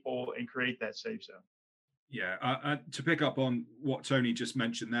your people and create that safe zone. Yeah, to pick up on what Tony just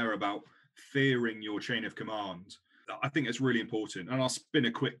mentioned there about fearing your chain of command, I think it's really important. And I'll spin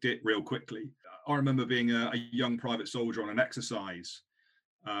a quick dip real quickly. I remember being a young private soldier on an exercise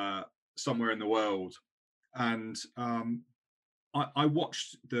somewhere in the world. And I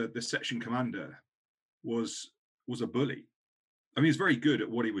watched the section commander was a bully. I mean, he's very good at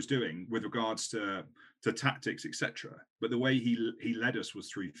what he was doing with regards to tactics, etc. But the way he led us was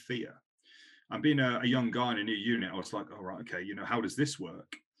through fear. And being a young guy in a new unit, I was like, all right, okay, how does this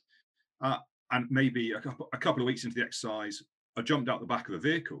work? And maybe a couple of weeks into the exercise, I jumped out the back of a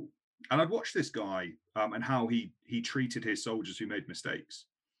vehicle and I'd watched this guy and how he treated his soldiers who made mistakes.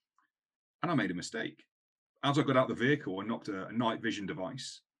 And I made a mistake. As I got out the vehicle, I knocked a night vision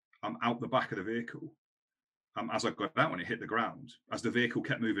device out the back of the vehicle. As I got out and it hit the ground, as the vehicle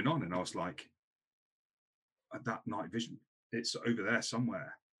kept moving on, and I was like, that night vision, it's over there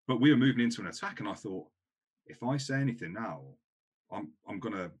somewhere. But we were moving into an attack, and I thought, if I say anything now, I'm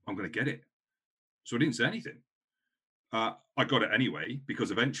gonna get it. So I didn't say anything. I got it anyway because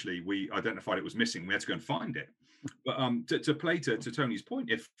eventually we identified it was missing. We had to go and find it. But to play to Tony's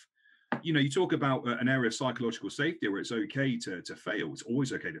point, if you talk about an area of psychological safety where it's okay to fail, it's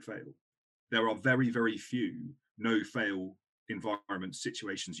always okay to fail. There are very, very few no-fail environments,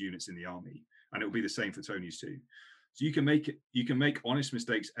 situations, units in the Army, and it will be the same for Tony's too. So you can make honest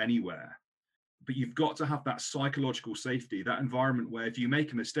mistakes anywhere, but you've got to have that psychological safety, that environment where if you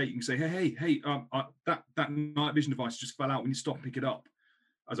make a mistake, you can say, hey, that night vision device just fell out. We need to stop and pick it up,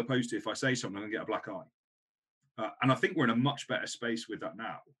 as opposed to if I say something, I'm gonna get a black eye. And I think we're in a much better space with that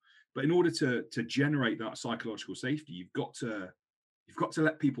now. But in order to generate that psychological safety, you've got to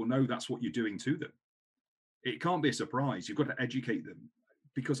let people know that's what you're doing to them. It can't be a surprise. You've got to educate them,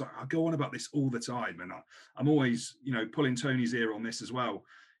 because I go on about this all the time, and I'm always, pulling Tony's ear on this as well.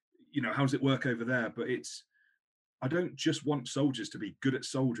 How does it work over there? But I don't just want soldiers to be good at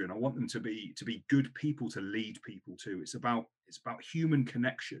soldiering. I want them to be good people to lead people too. It's about human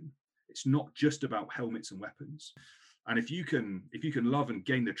connection. It's not just about helmets and weapons. And if you can love and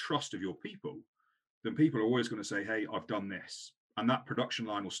gain the trust of your people, then people are always going to say, hey, I've done this. And that production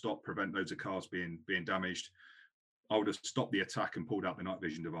line will stop, prevent loads of cars being damaged. I would have stopped the attack and pulled out the night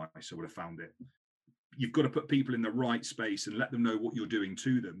vision device. I would have found it. You've got to put people in the right space and let them know what you're doing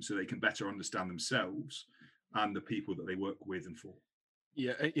to them so they can better understand themselves and the people that they work with and for.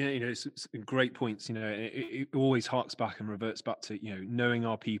 Yeah, it's great points. It always harks back and reverts back to knowing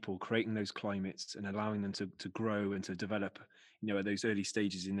our people, creating those climates, and allowing them to grow and to develop. At those early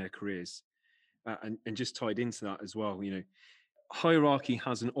stages in their careers, and just tied into that as well. Hierarchy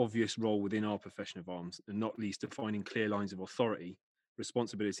has an obvious role within our profession of arms, and not least defining clear lines of authority,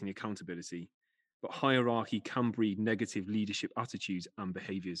 responsibility, and accountability. But hierarchy can breed negative leadership attitudes and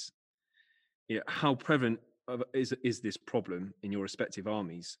behaviours. How prevalent is this problem in your respective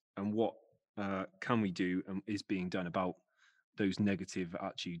armies, and what can we do and is being done about those negative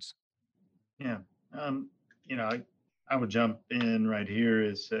attitudes? Yeah, I would jump in right here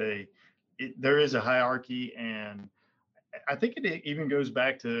and say there is a hierarchy, and I think it even goes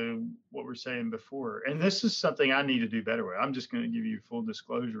back to what we're saying before. And this is something I need to do better with. I'm just going to give you full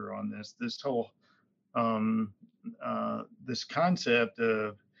disclosure on this whole this concept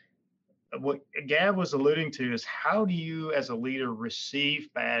of what Gav was alluding to is, how do you as a leader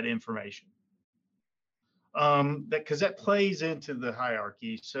receive bad information? Because that plays into the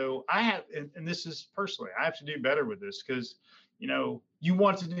hierarchy. So I have, and this is personally, I have to do better with this, because you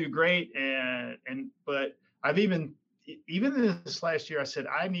want to do great, but I've even this last year, I said,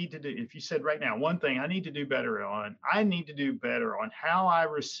 I need to do, if you said right now, one thing I need to do better on, I need to do better on how I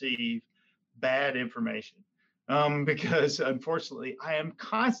receive bad information. Because unfortunately, I am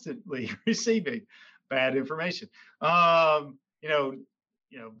constantly receiving bad information.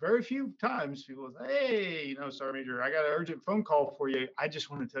 Very few times people say, hey, Sergeant Major, I got an urgent phone call for you. I just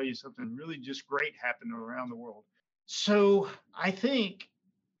want to tell you something really just great happened around the world. So I think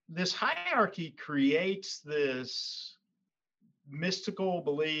this hierarchy creates this mystical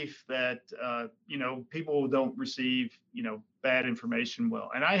belief that people don't receive bad information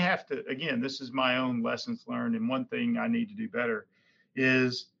well. And I have to, again, this is my own lessons learned, and one thing I need to do better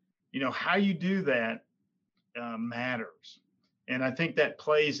is how you do that matters. And I think that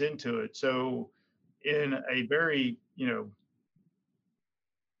plays into it. So in a very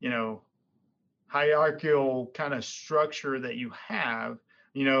hierarchical kind of structure that you have,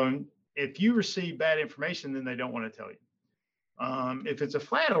 if you receive bad information, then they don't want to tell you. If it's a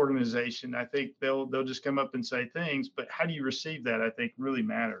flat organization, I think they'll just come up and say things, but how do you receive that, I think, really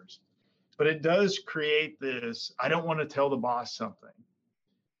matters. But it does create this, I don't want to tell the boss something.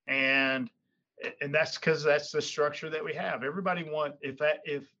 And that's because that's the structure that we have. Everybody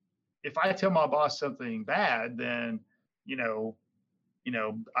if I tell my boss something bad, then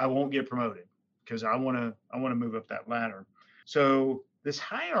I won't get promoted, because I want to move up that ladder. So this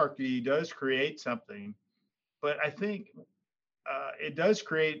hierarchy does create something, but I think it does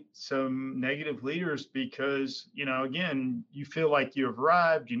create some negative leaders, because, again, you feel like you've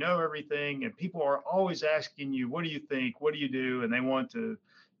arrived, everything, and people are always asking you, what do you think? What do you do? And they want to,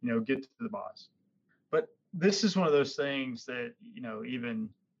 get to the boss. But this is one of those things that, even,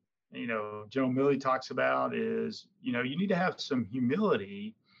 General Milley talks about is, you need to have some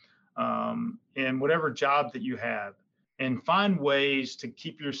humility in whatever job that you have, and find ways to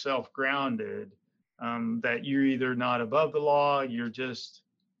keep yourself grounded. That you're either not above the law, you're just,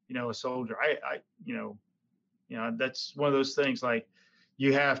 a soldier. That's one of those things, like,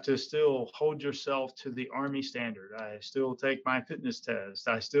 you have to still hold yourself to the Army standard. I still take my fitness test.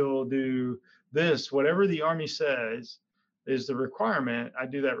 I still do this, whatever the Army says is the requirement. I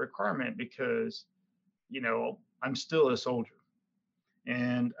do that requirement because, I'm still a soldier.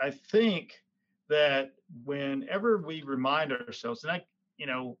 And I think that whenever we remind ourselves, and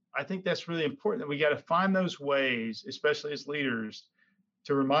I think that's really important, that we got to find those ways, especially as leaders,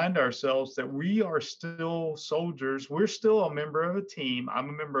 to remind ourselves that we are still soldiers. We're still a member of a team. I'm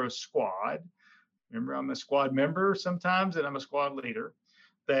a member of a squad. Remember, I'm a squad member sometimes, and I'm a squad leader.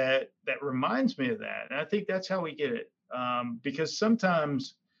 That reminds me of that. And I think that's how we get it. Because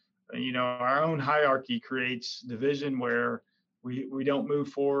sometimes, our own hierarchy creates division where we don't move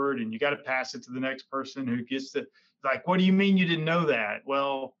forward, and you got to pass it to the next person who gets to, like, what do you mean you didn't know that?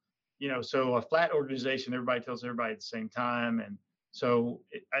 Well, so a flat organization, everybody tells everybody at the same time. And so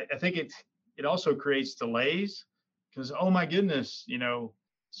I think it also creates delays, because, oh my goodness,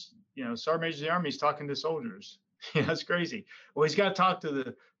 Sergeant Major of the Army is talking to soldiers. That's crazy. Well, he's got to talk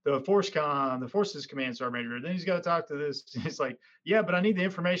to the forces command sergeant major. Then he's got to talk to this. It's like, yeah, but I need the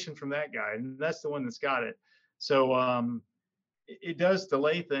information from that guy, and that's the one that's got it. So it does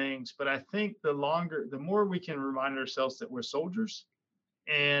delay things, but I think the more we can remind ourselves that we're soldiers.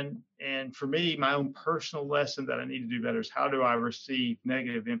 And for me, my own personal lesson that I need to do better is, how do I receive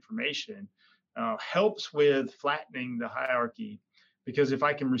negative information? Helps with flattening the hierarchy, because if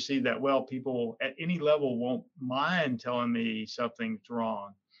I can receive that well, people at any level won't mind telling me something's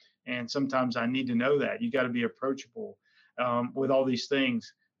wrong. And sometimes I need to know that. You got to be approachable with all these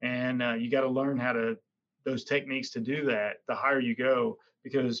things, and you got to learn those techniques to do that the higher you go,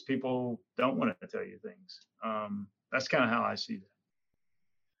 because people don't want to tell you things. That's kind of how I see that.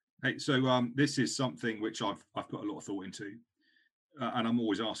 Hey, so this is something which I've put a lot of thought into, and I'm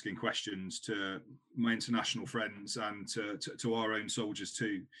always asking questions to my international friends and to our own soldiers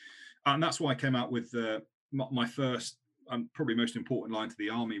too. And that's why I came out with my first and probably most important line to the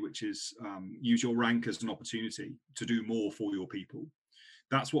Army, which is use your rank as an opportunity to do more for your people.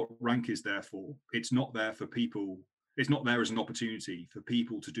 That's what rank is there for. It's not there for people. It's not there as an opportunity for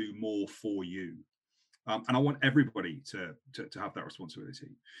people to do more for you. And I want everybody to have that responsibility.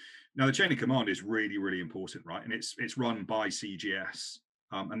 Now, the chain of command is really, really important, right? And it's run by CGS.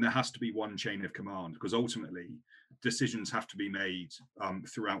 And there has to be one chain of command, because ultimately decisions have to be made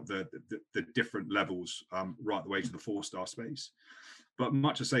throughout the different levels, right the way to the 4-star space. but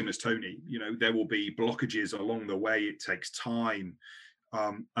much the same as Tony, there will be blockages along the way. It takes time.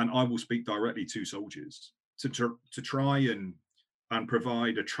 And I will speak directly to soldiers to try and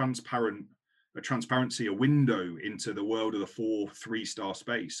provide a transparency, a window into the world of the 4-3-star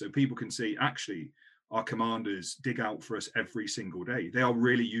space, so people can see, actually, our commanders dig out for us every single day. They are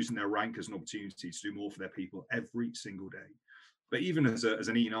really using their rank as an opportunity to do more for their people every single day. But even as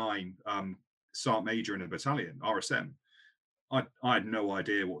an E9 Sergeant Major in a battalion, RSM, I had no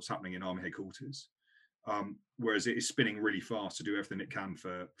idea what's happening in Army headquarters. Whereas it is spinning really fast to do everything it can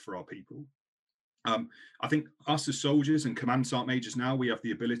for our people. I think us as soldiers and command sergeant majors now, we have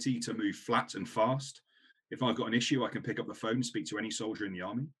the ability to move flat and fast. If I've got an issue, I can pick up the phone and speak to any soldier in the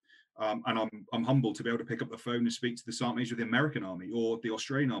Army. And I'm humbled to be able to pick up the phone and speak to the sergeant major of the American Army or the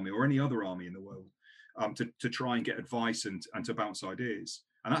Australian Army or any other army in the world, to try and get advice and to bounce ideas.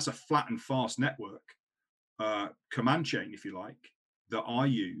 And that's a flat and fast network, command chain, if you like, that I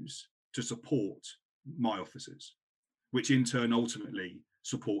use to support my officers, which in turn ultimately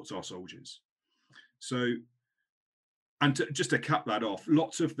supports our soldiers. So, and just to cap that off, I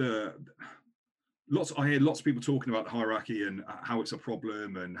hear lots of people talking about the hierarchy and how it's a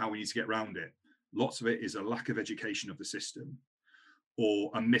problem and how we need to get around it. Lots of it is a lack of education of the system or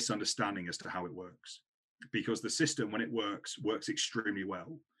a misunderstanding as to how it works, because the system, when it works extremely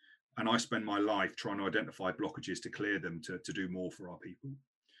well. And I spend my life trying to identify blockages to clear them, to do more for our people.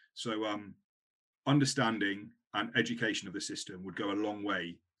 So understanding and education of the system would go a long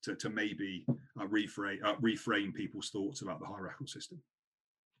way to maybe reframe people's thoughts about the hierarchical system.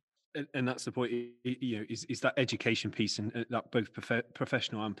 And that's the point, is that education piece, and that both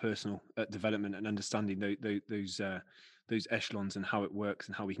professional and personal development, and understanding those echelons and how it works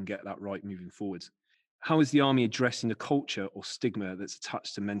and how we can get that right moving forward. How is the Army addressing the culture or stigma that's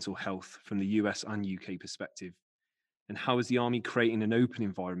attached to mental health from the US and UK perspective? And how is the Army creating an open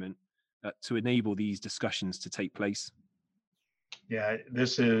environment to enable these discussions to take place? Yeah,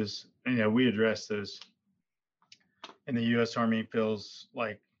 this is, we address this in the US Army. Feels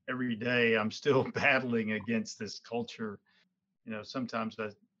like every day I'm still battling against this culture. Sometimes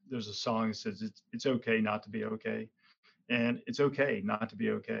there's a song that says it's okay not to be okay. And it's okay not to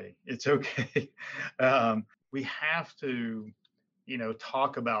be okay. It's okay. We have to,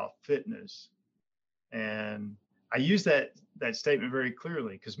 talk about fitness. And I use that statement very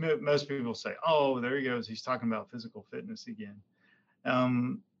clearly, because most people say, oh, there he goes, he's talking about physical fitness again.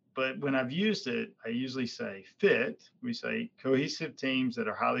 But when I've used it, I usually say fit. We say cohesive teams that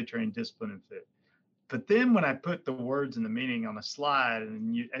are highly trained, disciplined, and fit. But then when I put the words and the meaning on a slide,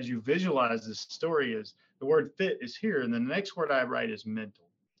 and as you visualize this story, is the word fit is here, and then the next word I write is mental,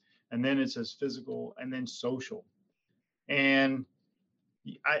 and then it says physical, and then social. And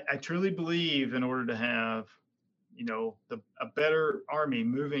I truly believe, in order to have, a better Army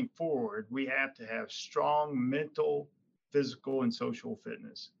moving forward, we have to have strong mental, physical, and social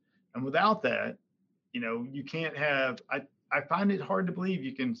fitness. And without that, you can't have, I find it hard to believe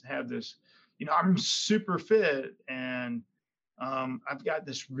you can have this, I'm super fit and I've got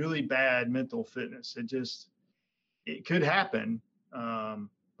this really bad mental fitness. It could happen.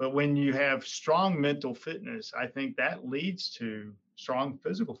 But when you have strong mental fitness, I think that leads to strong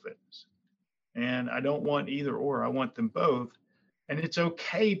physical fitness. And I don't want either or, I want them both. And it's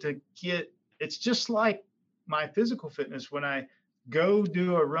okay it's just like my physical fitness. When I go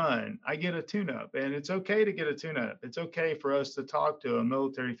do a run, I get a tune-up, and it's okay to get a tune-up. It's okay for us to talk to a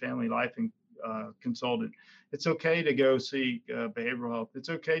military family life consultant. It's okay to go seek behavioral health. It's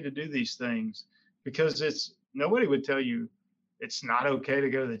okay to do these things, because nobody would tell you it's not okay to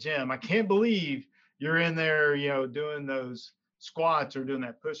go to the gym. I can't believe you're in there, doing those squats or doing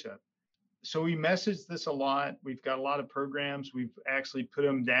that push-up. So we message this a lot. We've got a lot of programs. We've actually put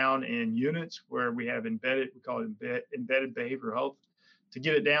them down in units where we have we call it embedded behavioral health, to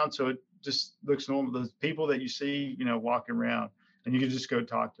get it down so it just looks normal. Those people that you see, walking around, and you can just go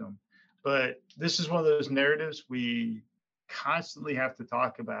talk to them. But this is one of those narratives we constantly have to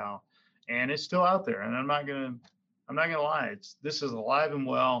talk about, and it's still out there. And I'm not gonna lie. This is alive and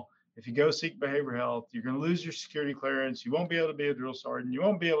well. If you go seek behavioral health, you're going to lose your security clearance. You won't be able to be a drill sergeant. You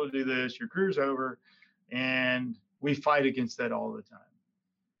won't be able to do this. Your career's over. And we fight against that all the time.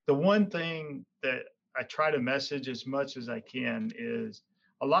 The one thing that I try to message as much as I can is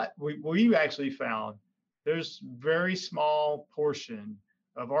we've actually found there's very small portion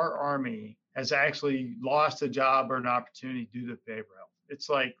of our Army has actually lost a job or an opportunity due to behavioral health. It's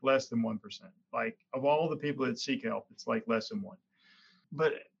like less than 1%. Like, of all the people that seek help, it's like less than 1%.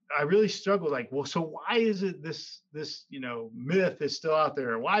 But I really struggle, so why is it this myth is still out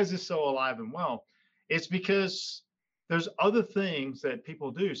there? Why is this so alive and well? It's because there's other things that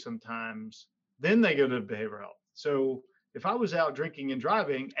people do sometimes, then they go to behavioral health. So if I was out drinking and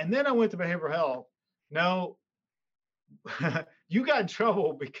driving and then I went to behavioral health, no, you got in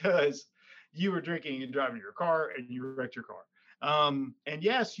trouble because you were drinking and driving your car and you wrecked your car. And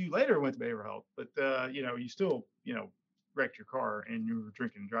yes, you later went to behavioral health, but you still, wrecked your car and you were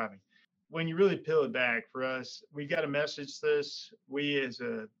drinking and driving. When you really peel it back for us, we got to message this. We as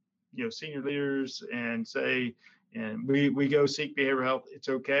senior leaders and say, and we go seek behavioral health. It's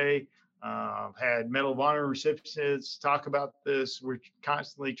okay. Had Medal of Honor recipients talk about this. We're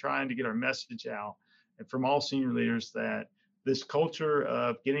constantly trying to get our message out, and from all senior leaders, that this culture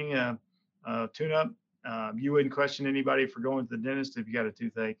of getting a tune-up, you wouldn't question anybody for going to the dentist if you got a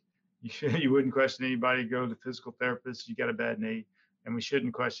toothache. You wouldn't question anybody to go to the physical therapist if you got a bad knee, and we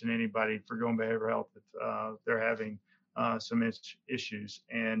shouldn't question anybody for going to behavioral health if they're having some issues.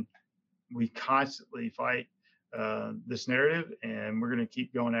 And we constantly fight this narrative, and we're going to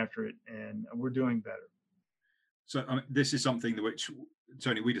keep going after it, and we're doing better. So this is something that which,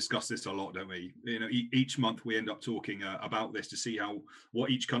 Tony, we discuss this a lot, don't we? Each month we end up talking about this to see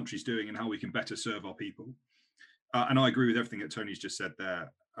what each country's doing and how we can better serve our people. And I agree with everything that Tony's just said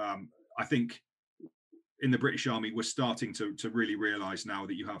there. I think in the British Army, we're starting to really realise now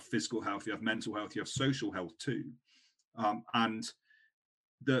that you have physical health, you have mental health, you have social health too. And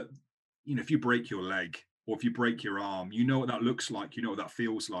if you break your leg or if you break your arm, you know what that looks like, you know what that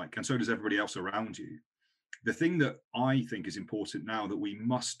feels like, and so does everybody else around you. The thing that I think is important now that we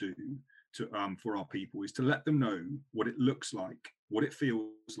must do for our people is to let them know what it looks like, what it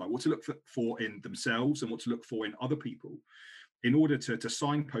feels like, what to look for in themselves and what to look for in other people, in order to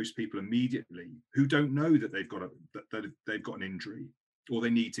signpost people immediately who don't know that they've got an injury or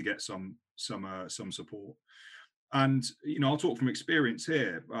they need to get some support. And I'll talk from experience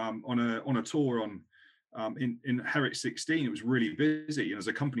here. On a tour in Herrick 16, it was really busy, and as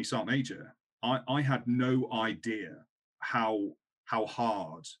a company sergeant major, I had no idea how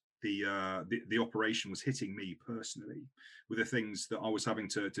hard the operation was hitting me personally, with the things that I was having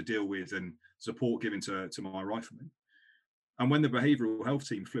to deal with and support given to my riflemen. And when the behavioural health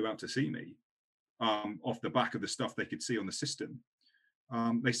team flew out to see me, off the back of the stuff they could see on the system,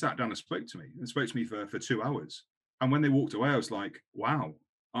 they sat down and spoke to me for 2 hours. And when they walked away, I was like, wow,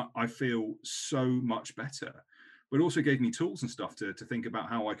 I feel so much better. But it also gave me tools and stuff to think about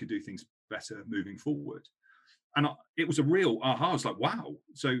how I could do things better moving forward. And it was a real aha. I was like, wow,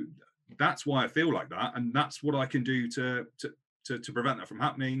 so that's why I feel like that. And that's what I can do to prevent that from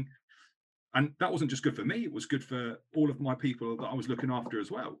happening. And that wasn't just good for me, it was good for all of my people that I was looking after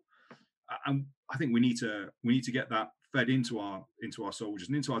as well. And I think we need to get that fed into our soldiers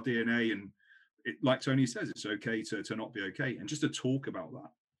and into our DNA. And like Tony says, it's okay to not be okay, and just to talk about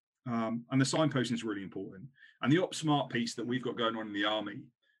that. And the signposting is really important. And the Op Smart piece that we've got going on in the Army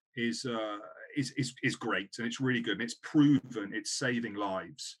is great, and it's really good, and it's proven it's saving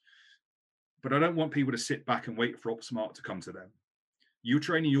lives. But I don't want people to sit back and wait for Op Smart to come to them. You're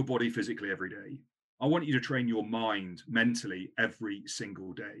training your body physically every day. I want you to train your mind mentally every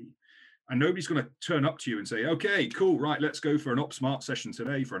single day. And nobody's going to turn up to you and say, okay, cool, right, let's go for an Op Smart session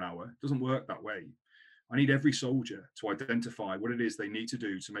today for an hour. It doesn't work that way. I need every soldier to identify what it is they need to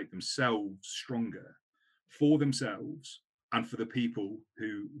do to make themselves stronger, for themselves and for the people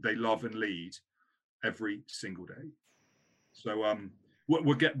who they love and lead every single day. So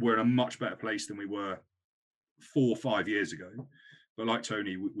we're in a much better place than we were 4 or 5 years ago. But like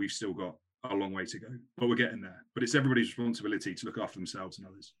Tony, we've still got a long way to go, but we're getting there. But it's everybody's responsibility to look after themselves and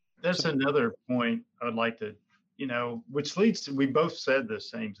others. That's another point I'd like to, which leads to, we both said the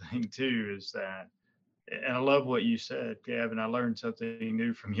same thing too, is that, and I love what you said, Gavin. I learned something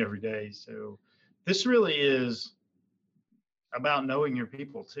new from you every day. So this really is about knowing your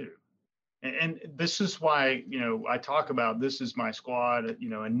people too. And this is why, I talk about this is my squad,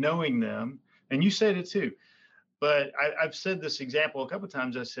 and knowing them. And you said it too. But I've said this example a couple of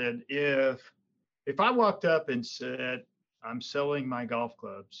times. I said, if I walked up and said, I'm selling my golf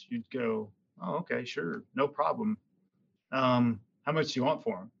clubs, you'd go, oh, okay, sure, no problem. How much do you want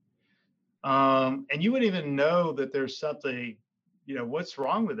for them? And you wouldn't even know that there's something, what's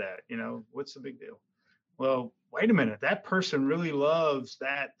wrong with that? What's the big deal? Well, wait a minute, that person really loves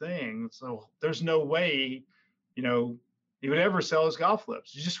that thing. So there's no way, he would ever sell his golf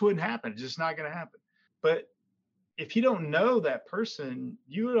clubs. It just wouldn't happen. It's just not going to happen. But if you don't know that person,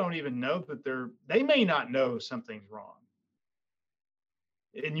 you don't even know that they may not know something's wrong.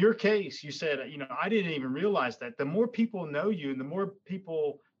 In your case, you said, I didn't even realize that. The more people know you and the more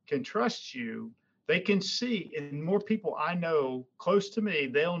people can trust you, they can see, and the more people I know close to me,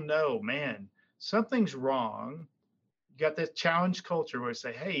 they'll know, man, something's wrong. got this challenge culture where it's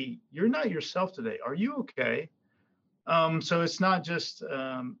say, hey, you're not yourself today. Are you okay? So it's not just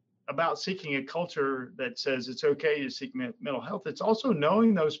about seeking a culture that says it's okay to seek mental health. It's also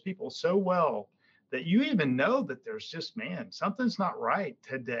knowing those people so well that you even know that there's just, man, something's not right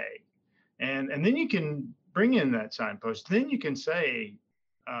today. And then you can bring in that signpost. Then you can say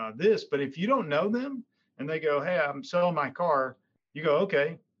this, but if you don't know them and they go, hey, I'm selling my car, you go,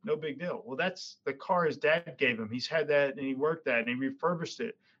 okay, no big deal. Well, that's the car his dad gave him. He's had that and he worked that and he refurbished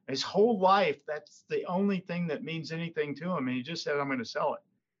it. His whole life, that's the only thing that means anything to him. And he just said, I'm going to sell it.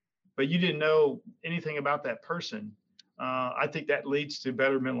 But you didn't know anything about that person. I think that leads to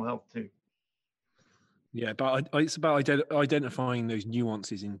better mental health too. Yeah, but it's about identifying those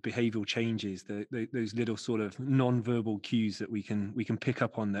nuances in behavioural changes, those little sort of non-verbal cues that we can pick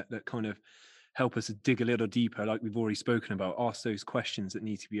up on that kind of help us dig a little deeper, like we've already spoken about. Ask those questions that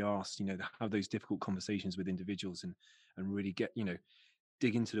need to be asked. Have those difficult conversations with individuals and really get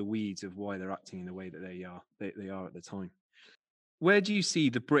dig into the weeds of why they're acting in the way that they are at the time. Where do you see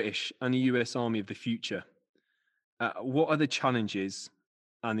the British and the US Army of the future? What are the challenges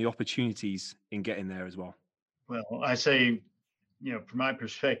and the opportunities in getting there as well? Well, I say, from my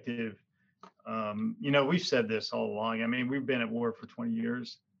perspective, we've said this all along. I mean, we've been at war for 20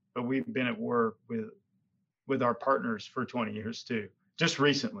 years, but we've been at war with our partners for 20 years too, just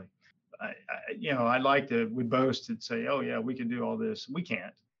recently. I'd like to would boast and say, oh yeah, we can do all this. We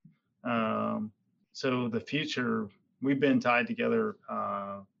can't. So the future, we've been tied together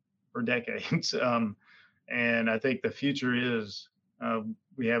for decades. And I think the future is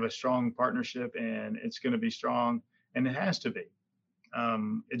we have a strong partnership and it's going to be strong, and it has to be.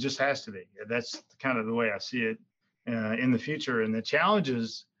 It just has to be. That's kind of the way I see it in the future. And the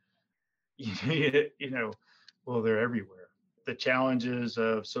challenges, well, they're everywhere. The challenges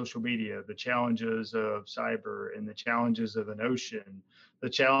of social media, the challenges of cyber, and the challenges of an ocean, the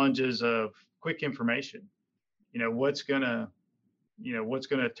challenges of quick information. What's gonna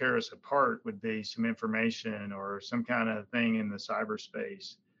tear us apart would be some information or some kind of thing in the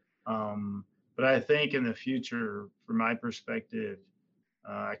cyberspace. But I think in the future, from my perspective,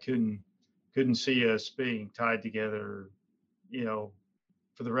 I couldn't see us being tied together,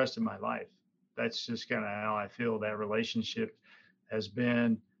 for the rest of my life. That's just kind of how I feel that relationship has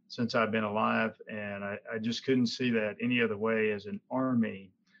been since I've been alive. And I just couldn't see that any other way as an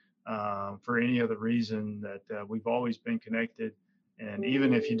army for any other reason that we've always been connected. And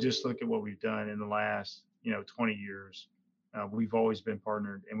even if you just look at what we've done in the last, 20 years, we've always been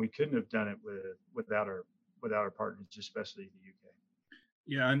partnered, and we couldn't have done it without our partners, especially the UK.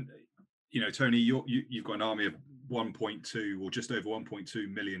 Yeah, and Tony, you've got an army of 1.2 or just over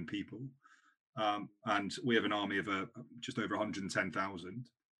 1.2 million people, and we have an army of just over 110,000,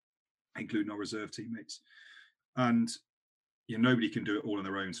 including our reserve teammates. And nobody can do it all on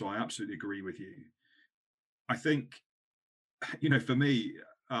their own. So I absolutely agree with you. I think, for me,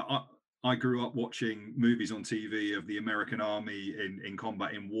 I grew up watching movies on TV of the American army in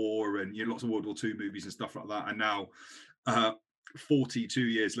combat, in war, and lots of World War II movies and stuff like that. And now, 42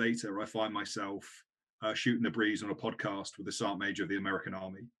 years later, I find myself shooting the breeze on a podcast with the Sergeant Major of the American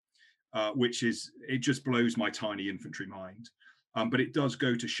Army, it just blows my tiny infantry mind. But it does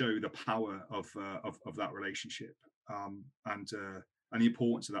go to show the power of that relationship and the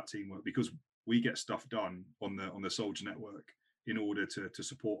importance of that teamwork, because we get stuff done on the soldier network in order to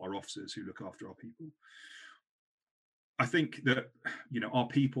support our officers who look after our people. I think that our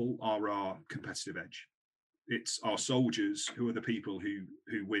people are our competitive edge. It's our soldiers who are the people who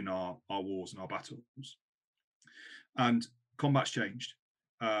win our wars and our battles. And combat's changed.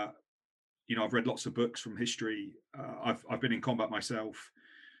 I've read lots of books from history. I've been in combat myself,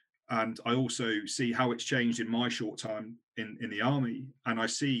 and I also see how it's changed in my short time in the army, and I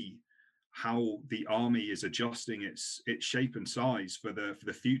see how the army is adjusting its shape and size for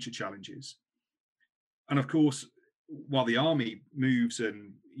the future challenges. And of course, while the army moves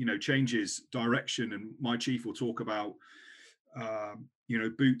and changes direction, and my chief will talk about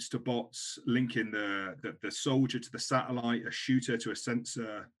boots to bots, linking the soldier to the satellite, a shooter to a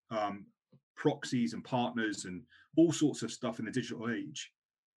sensor, proxies and partners, and all sorts of stuff in the digital age.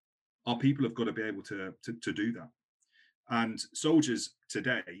 Our people have got to be able to do that. And soldiers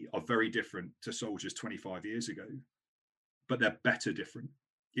today are very different to soldiers 25 years ago, but they're better different.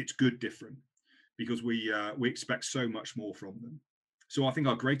 It's good different, because we expect so much more from them. So I think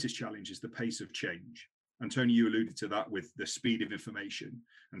our greatest challenge is the pace of change. And Tony, you alluded to that with the speed of information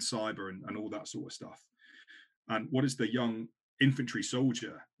and cyber and all that sort of stuff. And what is the young infantry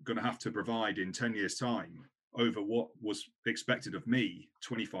soldier going to have to provide in 10 years' time over what was expected of me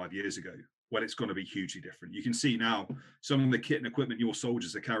 25 years ago? well, it's going to be hugely different. You can see now some of the kit and equipment your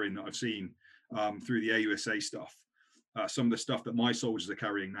soldiers are carrying that I've seen through the AUSA stuff. Some of the stuff that my soldiers are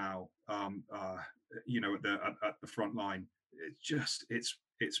carrying now, you know, at the front line. It's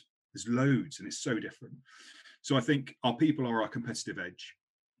there's loads, and it's so different. So I think our people are our competitive edge.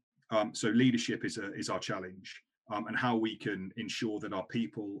 So leadership is our challenge, and how we can ensure that our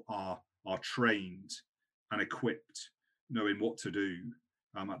people are trained and equipped, knowing what to do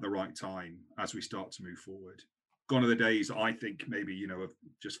at the right time as we start to move forward. Gone are the days, I think, maybe, you know, of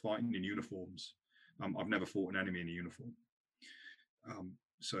just fighting in uniforms. I've never fought an enemy in a uniform.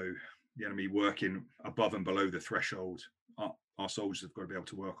 So the enemy working above and below the threshold, our soldiers have got to be able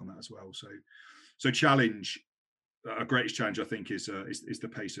to work on that as well. So challenge, our greatest challenge, I think, is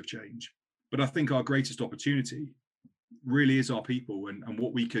the pace of change. But I think our greatest opportunity really is our people, and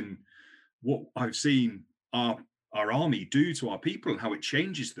what I've seen our army do to our people and how it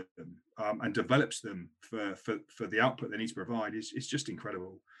changes them and develops them for the output they need to provide is just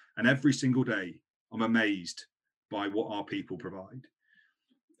incredible. And every single day, I'm amazed by what our people provide.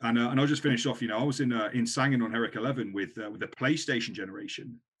 And I'll just finish off. You know, I was in Sangin on Herrick 11 with the PlayStation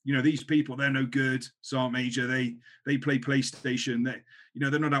generation. You know, these people, they're no good, Sergeant Major. They play PlayStation.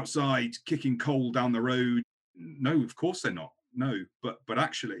 They're not outside kicking coal down the road. No, of course they're not. No, but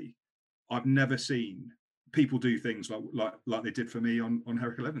actually, I've never seen people do things like they did for me on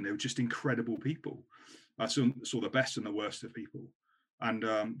Herrick 11. They were just incredible people. I saw the best and the worst of people, and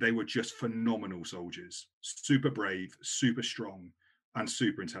they were just phenomenal soldiers. Super brave, super strong, and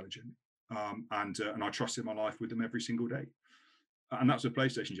super intelligent. And I trusted my life with them every single day. And that's a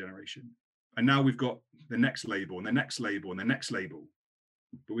PlayStation generation. And now we've got the next label and the next label and the next label.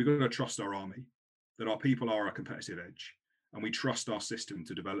 But we've got to trust our army, that our people are our competitive edge, and we trust our system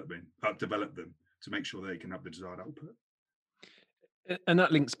to develop them to make sure they can have the desired output. And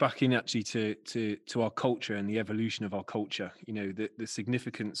that links back in actually to our culture and the evolution of our culture. You know, the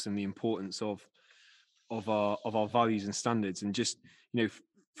significance and the importance of our values and standards. And just, you know,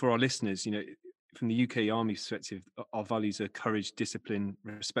 for our listeners, you know, from the UK Army perspective, our values are courage, discipline,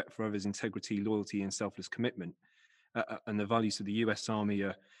 respect for others, integrity, loyalty, and selfless commitment. And the values of the US Army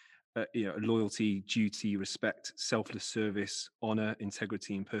are, you know, loyalty, duty, respect, selfless service, honor,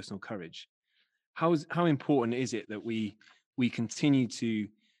 integrity, and personal courage. How important is it that we continue to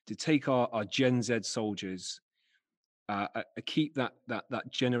take our Gen Z soldiers, keep that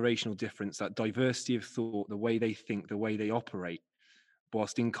generational difference, that diversity of thought, the way they think, the way they operate,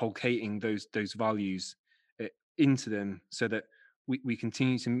 whilst inculcating those values into them, so that we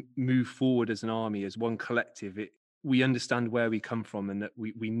continue to move forward as an army, as one collective. We understand where we come from, and that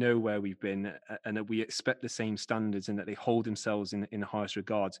we know where we've been, and that we expect the same standards, and that they hold themselves in the highest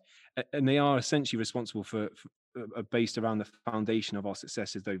regards. And they are essentially responsible for based around the foundation of our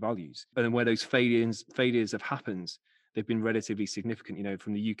success is those values. And where those failures have happened, they've been relatively significant, you know,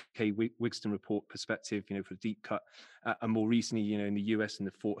 from the UK Grinston report perspective, you know, for deep cut, and more recently, you know, in the US and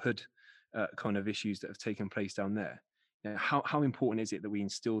the Fort Hood kind of issues that have taken place down there. You know, how important is it that we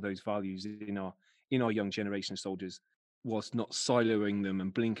instill those values in our young generation of soldiers, whilst not siloing them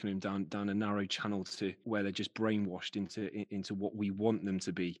and blinking them down a narrow channel to where they're just brainwashed into what we want them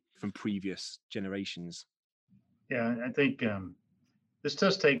to be from previous generations? Yeah, I think this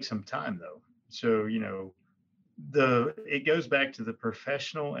does take some time, though. So, you know, it goes back to the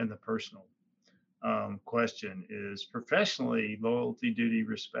professional and the personal. Question is, professionally, loyalty, duty,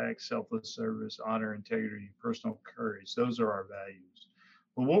 respect, selfless service, honor, integrity, personal courage. Those are our values.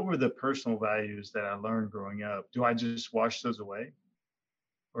 But what were the personal values that I learned growing up? Do I just wash those away?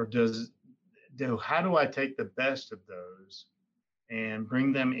 Or how do I take the best of those and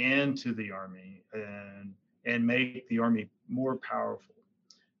bring them into the Army and make the Army more powerful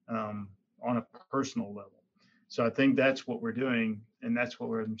on a personal level? So I think that's what we're doing, and that's what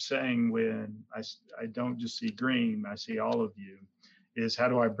I'm saying when I don't just see green, I see all of you, is how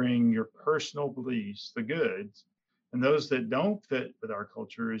do I bring your personal beliefs, the goods, and those that don't fit with our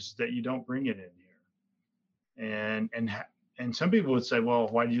culture, is that you don't bring it in here. And some people would say, well,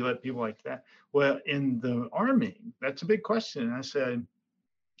 why do you let people like that? Well, in the Army, that's a big question. And I said,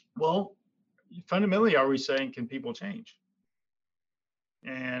 well, fundamentally, are we saying, can people change?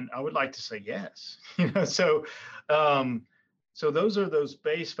 And I would like to say yes. You know, so those are those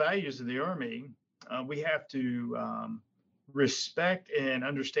base values of the Army. We have to respect and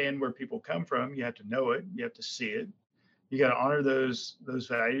understand where people come from. You have to know it. You have to see it. You got to honor those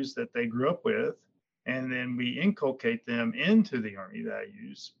values that they grew up with, and then we inculcate them into the Army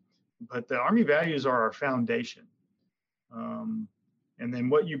values. But the Army values are our foundation. And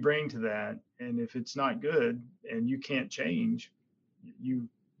then what you bring to that, and if it's not good and you can't change,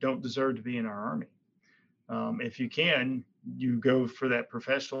 don't deserve to be in our Army. If you can, you go for that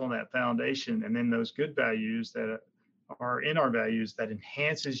professional and that foundation, and then those good values that are in our values that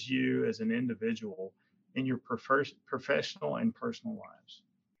enhances you as an individual in your professional and personal lives.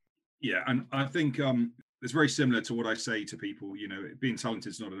 Yeah, and I think it's very similar to what I say to people. Being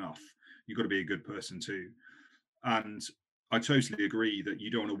talented is not enough. You've got to be a good person too. And I totally agree that you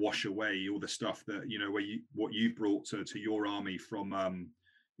don't want to wash away all the stuff that what you've brought to your Army from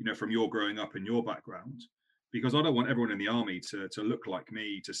from your growing up and your background. Because I don't want everyone in the Army to look like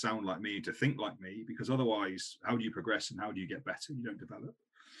me, to sound like me, to think like me, because otherwise, how do you progress and how do you get better? You don't develop.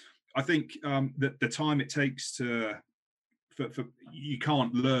 I think that the time it takes for you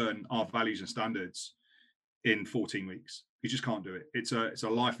can't learn our values and standards in 14 weeks. You just can't do it. It's a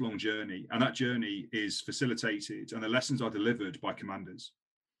lifelong journey, and that journey is facilitated, and the lessons are delivered by commanders.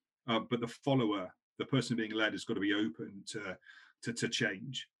 But the follower, the person being led, has got to be open to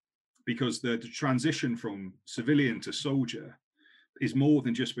change. Because the transition from civilian to soldier is more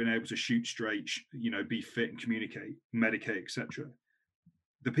than just being able to shoot straight, be fit and communicate, medicate, etc.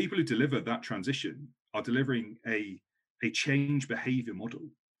 The people who deliver that transition are delivering a change behavior model.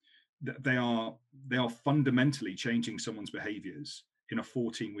 They are fundamentally changing someone's behaviors in a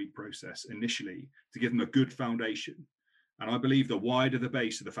 14-week process initially to give them a good foundation. And I believe the wider the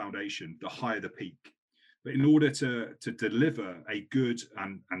base of the foundation, the higher the peak. But in order to deliver a good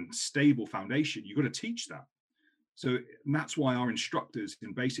and stable foundation, you've got to teach that. So that's why our instructors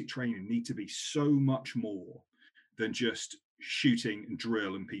in basic training need to be so much more than just shooting and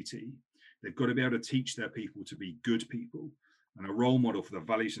drill and PT. They've got to be able to teach their people to be good people and a role model for the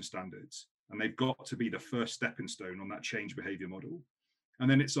values and standards. And they've got to be the first stepping stone on that change behavior model. And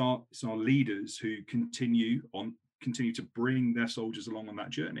then it's our leaders who continue to bring their soldiers along on that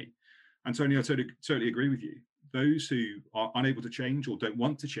journey. And Tony, I totally agree with you. Those who are unable to change or don't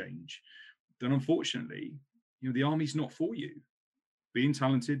want to change, then unfortunately, the Army's not for you. Being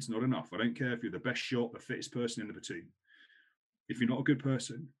talented is not enough. I don't care if you're the best shot, the fittest person in the platoon. If you're not a good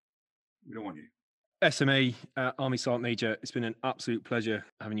person, we don't want you. SMA, Army Sergeant Major, it's been an absolute pleasure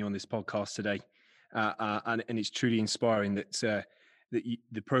having you on this podcast today. And it's truly inspiring that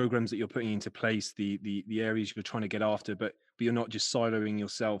the programs that you're putting into place, the areas you're trying to get after, but you're not just siloing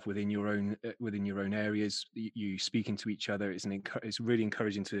yourself within your own areas. You speaking to each other. It's really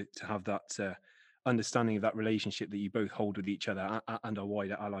encouraging to have that understanding of that relationship that you both hold with each other and our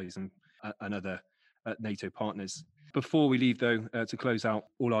wider allies and other NATO partners. Before we leave, though, to close out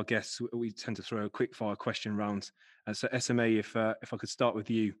all our guests, we tend to throw a quick fire question round. So SMA, if I could start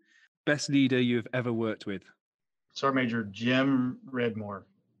with you, best leader you've ever worked with? Sergeant Major Jim Redmore.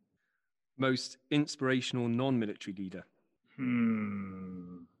 Most inspirational non-military leader?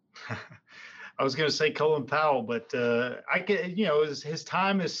 I was going to say Colin Powell, but I get, his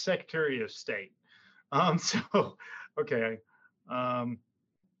time as Secretary of State. So, okay. I'm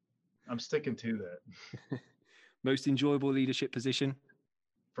sticking to that. Most enjoyable leadership position?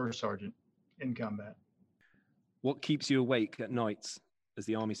 First Sergeant in combat. What keeps you awake at nights as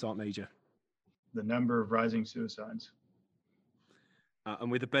the Army Sergeant Major? The number of rising suicides. And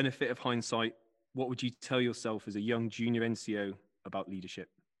with the benefit of hindsight, what would you tell yourself as a young junior NCO about leadership?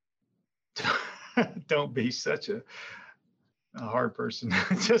 Don't be such a hard person.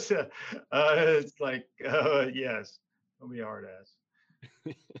 Just it's like, yes, don't be a hard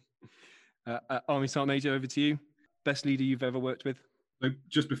ass. Army Sergeant Major, over to you. Best leader you've ever worked with? So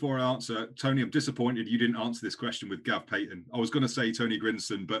just before I answer, Tony, I'm disappointed you didn't answer this question with Gav Paton. I was going to say Tony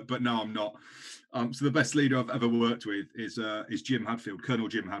Grinston, but no, I'm not. So the best leader I've ever worked with is Jim Hadfield, Colonel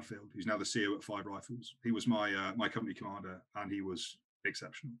Jim Hadfield, who's now the CO at 5 Rifles. He was my company commander, and he was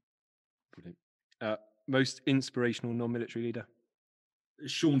exceptional. Brilliant. Most inspirational non-military leader?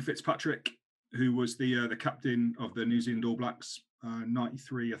 Sean Fitzpatrick, who was the captain of the New Zealand All Blacks,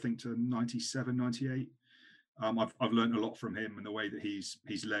 93, I think, to 97, 98. I've learned a lot from him and the way that he's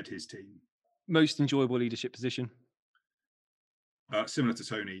led his team. Most enjoyable leadership position? Similar to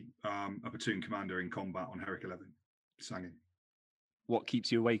Tony, a platoon commander in combat on Herrick 11, Sangin. What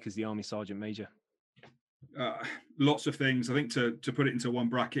keeps you awake as the Army Sergeant Major? Lots of things. I think to put it into one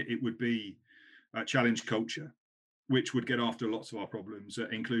bracket, it would be challenge culture, which would get after lots of our problems,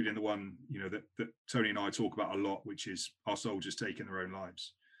 including the one that Tony and I talk about a lot, which is our soldiers taking their own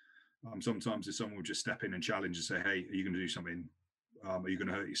lives. Sometimes if someone will just step in and challenge and say, hey, are you going to do something? Are you going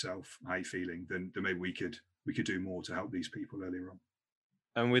to hurt yourself? How are you feeling? Then maybe we could do more to help these people earlier on.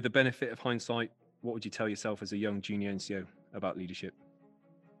 And with the benefit of hindsight, what would you tell yourself as a young junior NCO about leadership?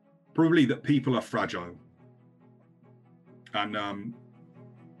 Probably that people are fragile and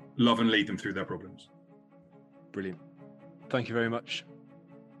love and lead them through their problems. Brilliant. Thank you very much.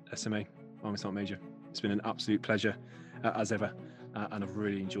 SMA, Army Sergeant Major. It's been an absolute pleasure, as ever, and I've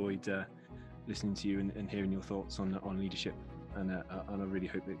really enjoyed listening to you and hearing your thoughts on leadership, and I really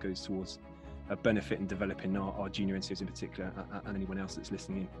hope it goes towards a benefit in developing our junior NCOs in particular, and anyone else that's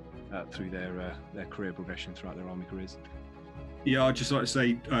listening in through their career progression throughout their Army careers. Yeah, I'd just like to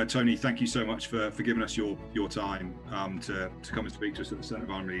say, Tony, thank you so much for giving us your time to come and speak to us at the Centre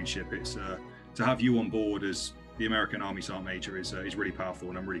of Army Leadership. It's to have you on board as the American Army Sergeant Major is really powerful,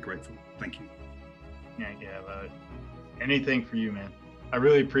 and I'm really grateful. Thank you. Yeah, anything for you, man. I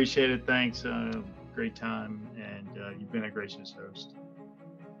really appreciate it. Thanks. Great time, and you've been a gracious host.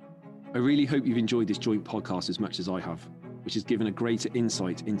 I really hope you've enjoyed this joint podcast as much as I have, which has given a greater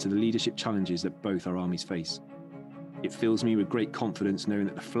insight into the leadership challenges that both our armies face. It fills me with great confidence knowing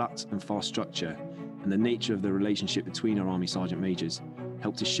that the flat and fast structure and the nature of the relationship between our Army Sergeant Majors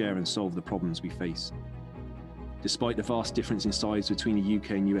help to share and solve the problems we face. Despite the vast difference in size between the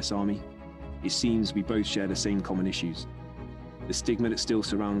UK and US Army, it seems we both share the same common issues. The stigma that still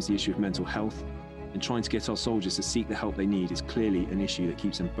surrounds the issue of mental health and trying to get our soldiers to seek the help they need is clearly an issue that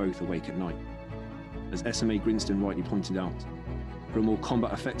keeps them both awake at night. As SMA Grinston rightly pointed out, for a more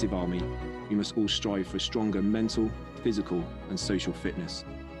combat effective army, we must all strive for a stronger mental, physical and social fitness.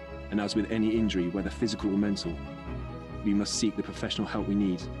 And as with any injury, whether physical or mental, we must seek the professional help we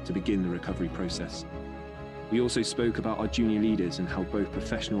need to begin the recovery process. We also spoke about our junior leaders and how both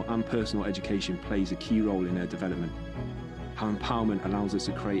professional and personal education plays a key role in their development. How empowerment allows us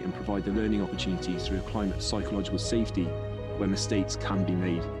to create and provide the learning opportunities through a climate of psychological safety where mistakes can be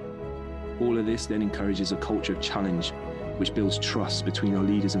made. All of this then encourages a culture of challenge, which builds trust between our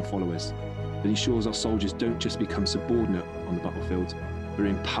leaders and followers, that ensures our soldiers don't just become subordinate on the battlefield, but are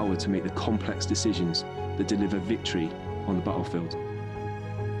empowered to make the complex decisions that deliver victory on the battlefield.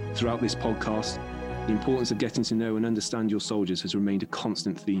 Throughout this podcast, the importance of getting to know and understand your soldiers has remained a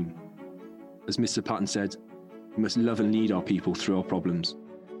constant theme. As Mr. Paton said, we must love and lead our people through our problems.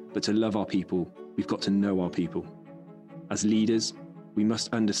 But to love our people, we've got to know our people. As leaders, we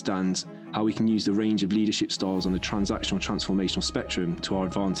must understand how we can use the range of leadership styles on the transactional transformational spectrum to our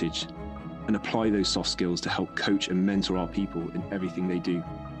advantage and apply those soft skills to help coach and mentor our people in everything they do,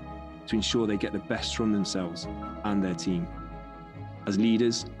 to ensure they get the best from themselves and their team. As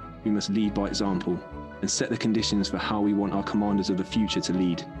leaders, we must lead by example and set the conditions for how we want our commanders of the future to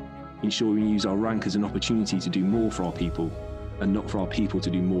lead, ensure we use our rank as an opportunity to do more for our people and not for our people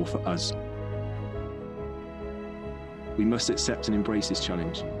to do more for us. We must accept and embrace this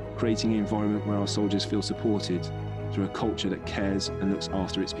challenge, creating an environment where our soldiers feel supported through a culture that cares and looks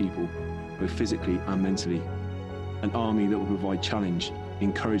after its people, both physically and mentally. An army that will provide challenge,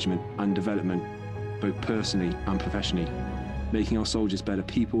 encouragement and development, both personally and professionally, making our soldiers better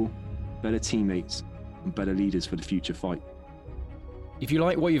people, better teammates and better leaders for the future fight. If you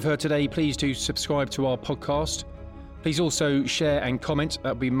like what you've heard today, please do subscribe to our podcast. Please also share and comment.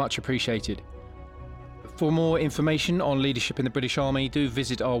 That would be much appreciated. For more information on leadership in the British Army, do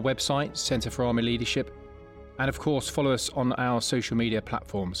visit our website, Centre for Army Leadership. And of course, follow us on our social media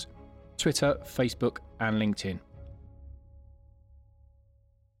platforms, Twitter, Facebook and LinkedIn.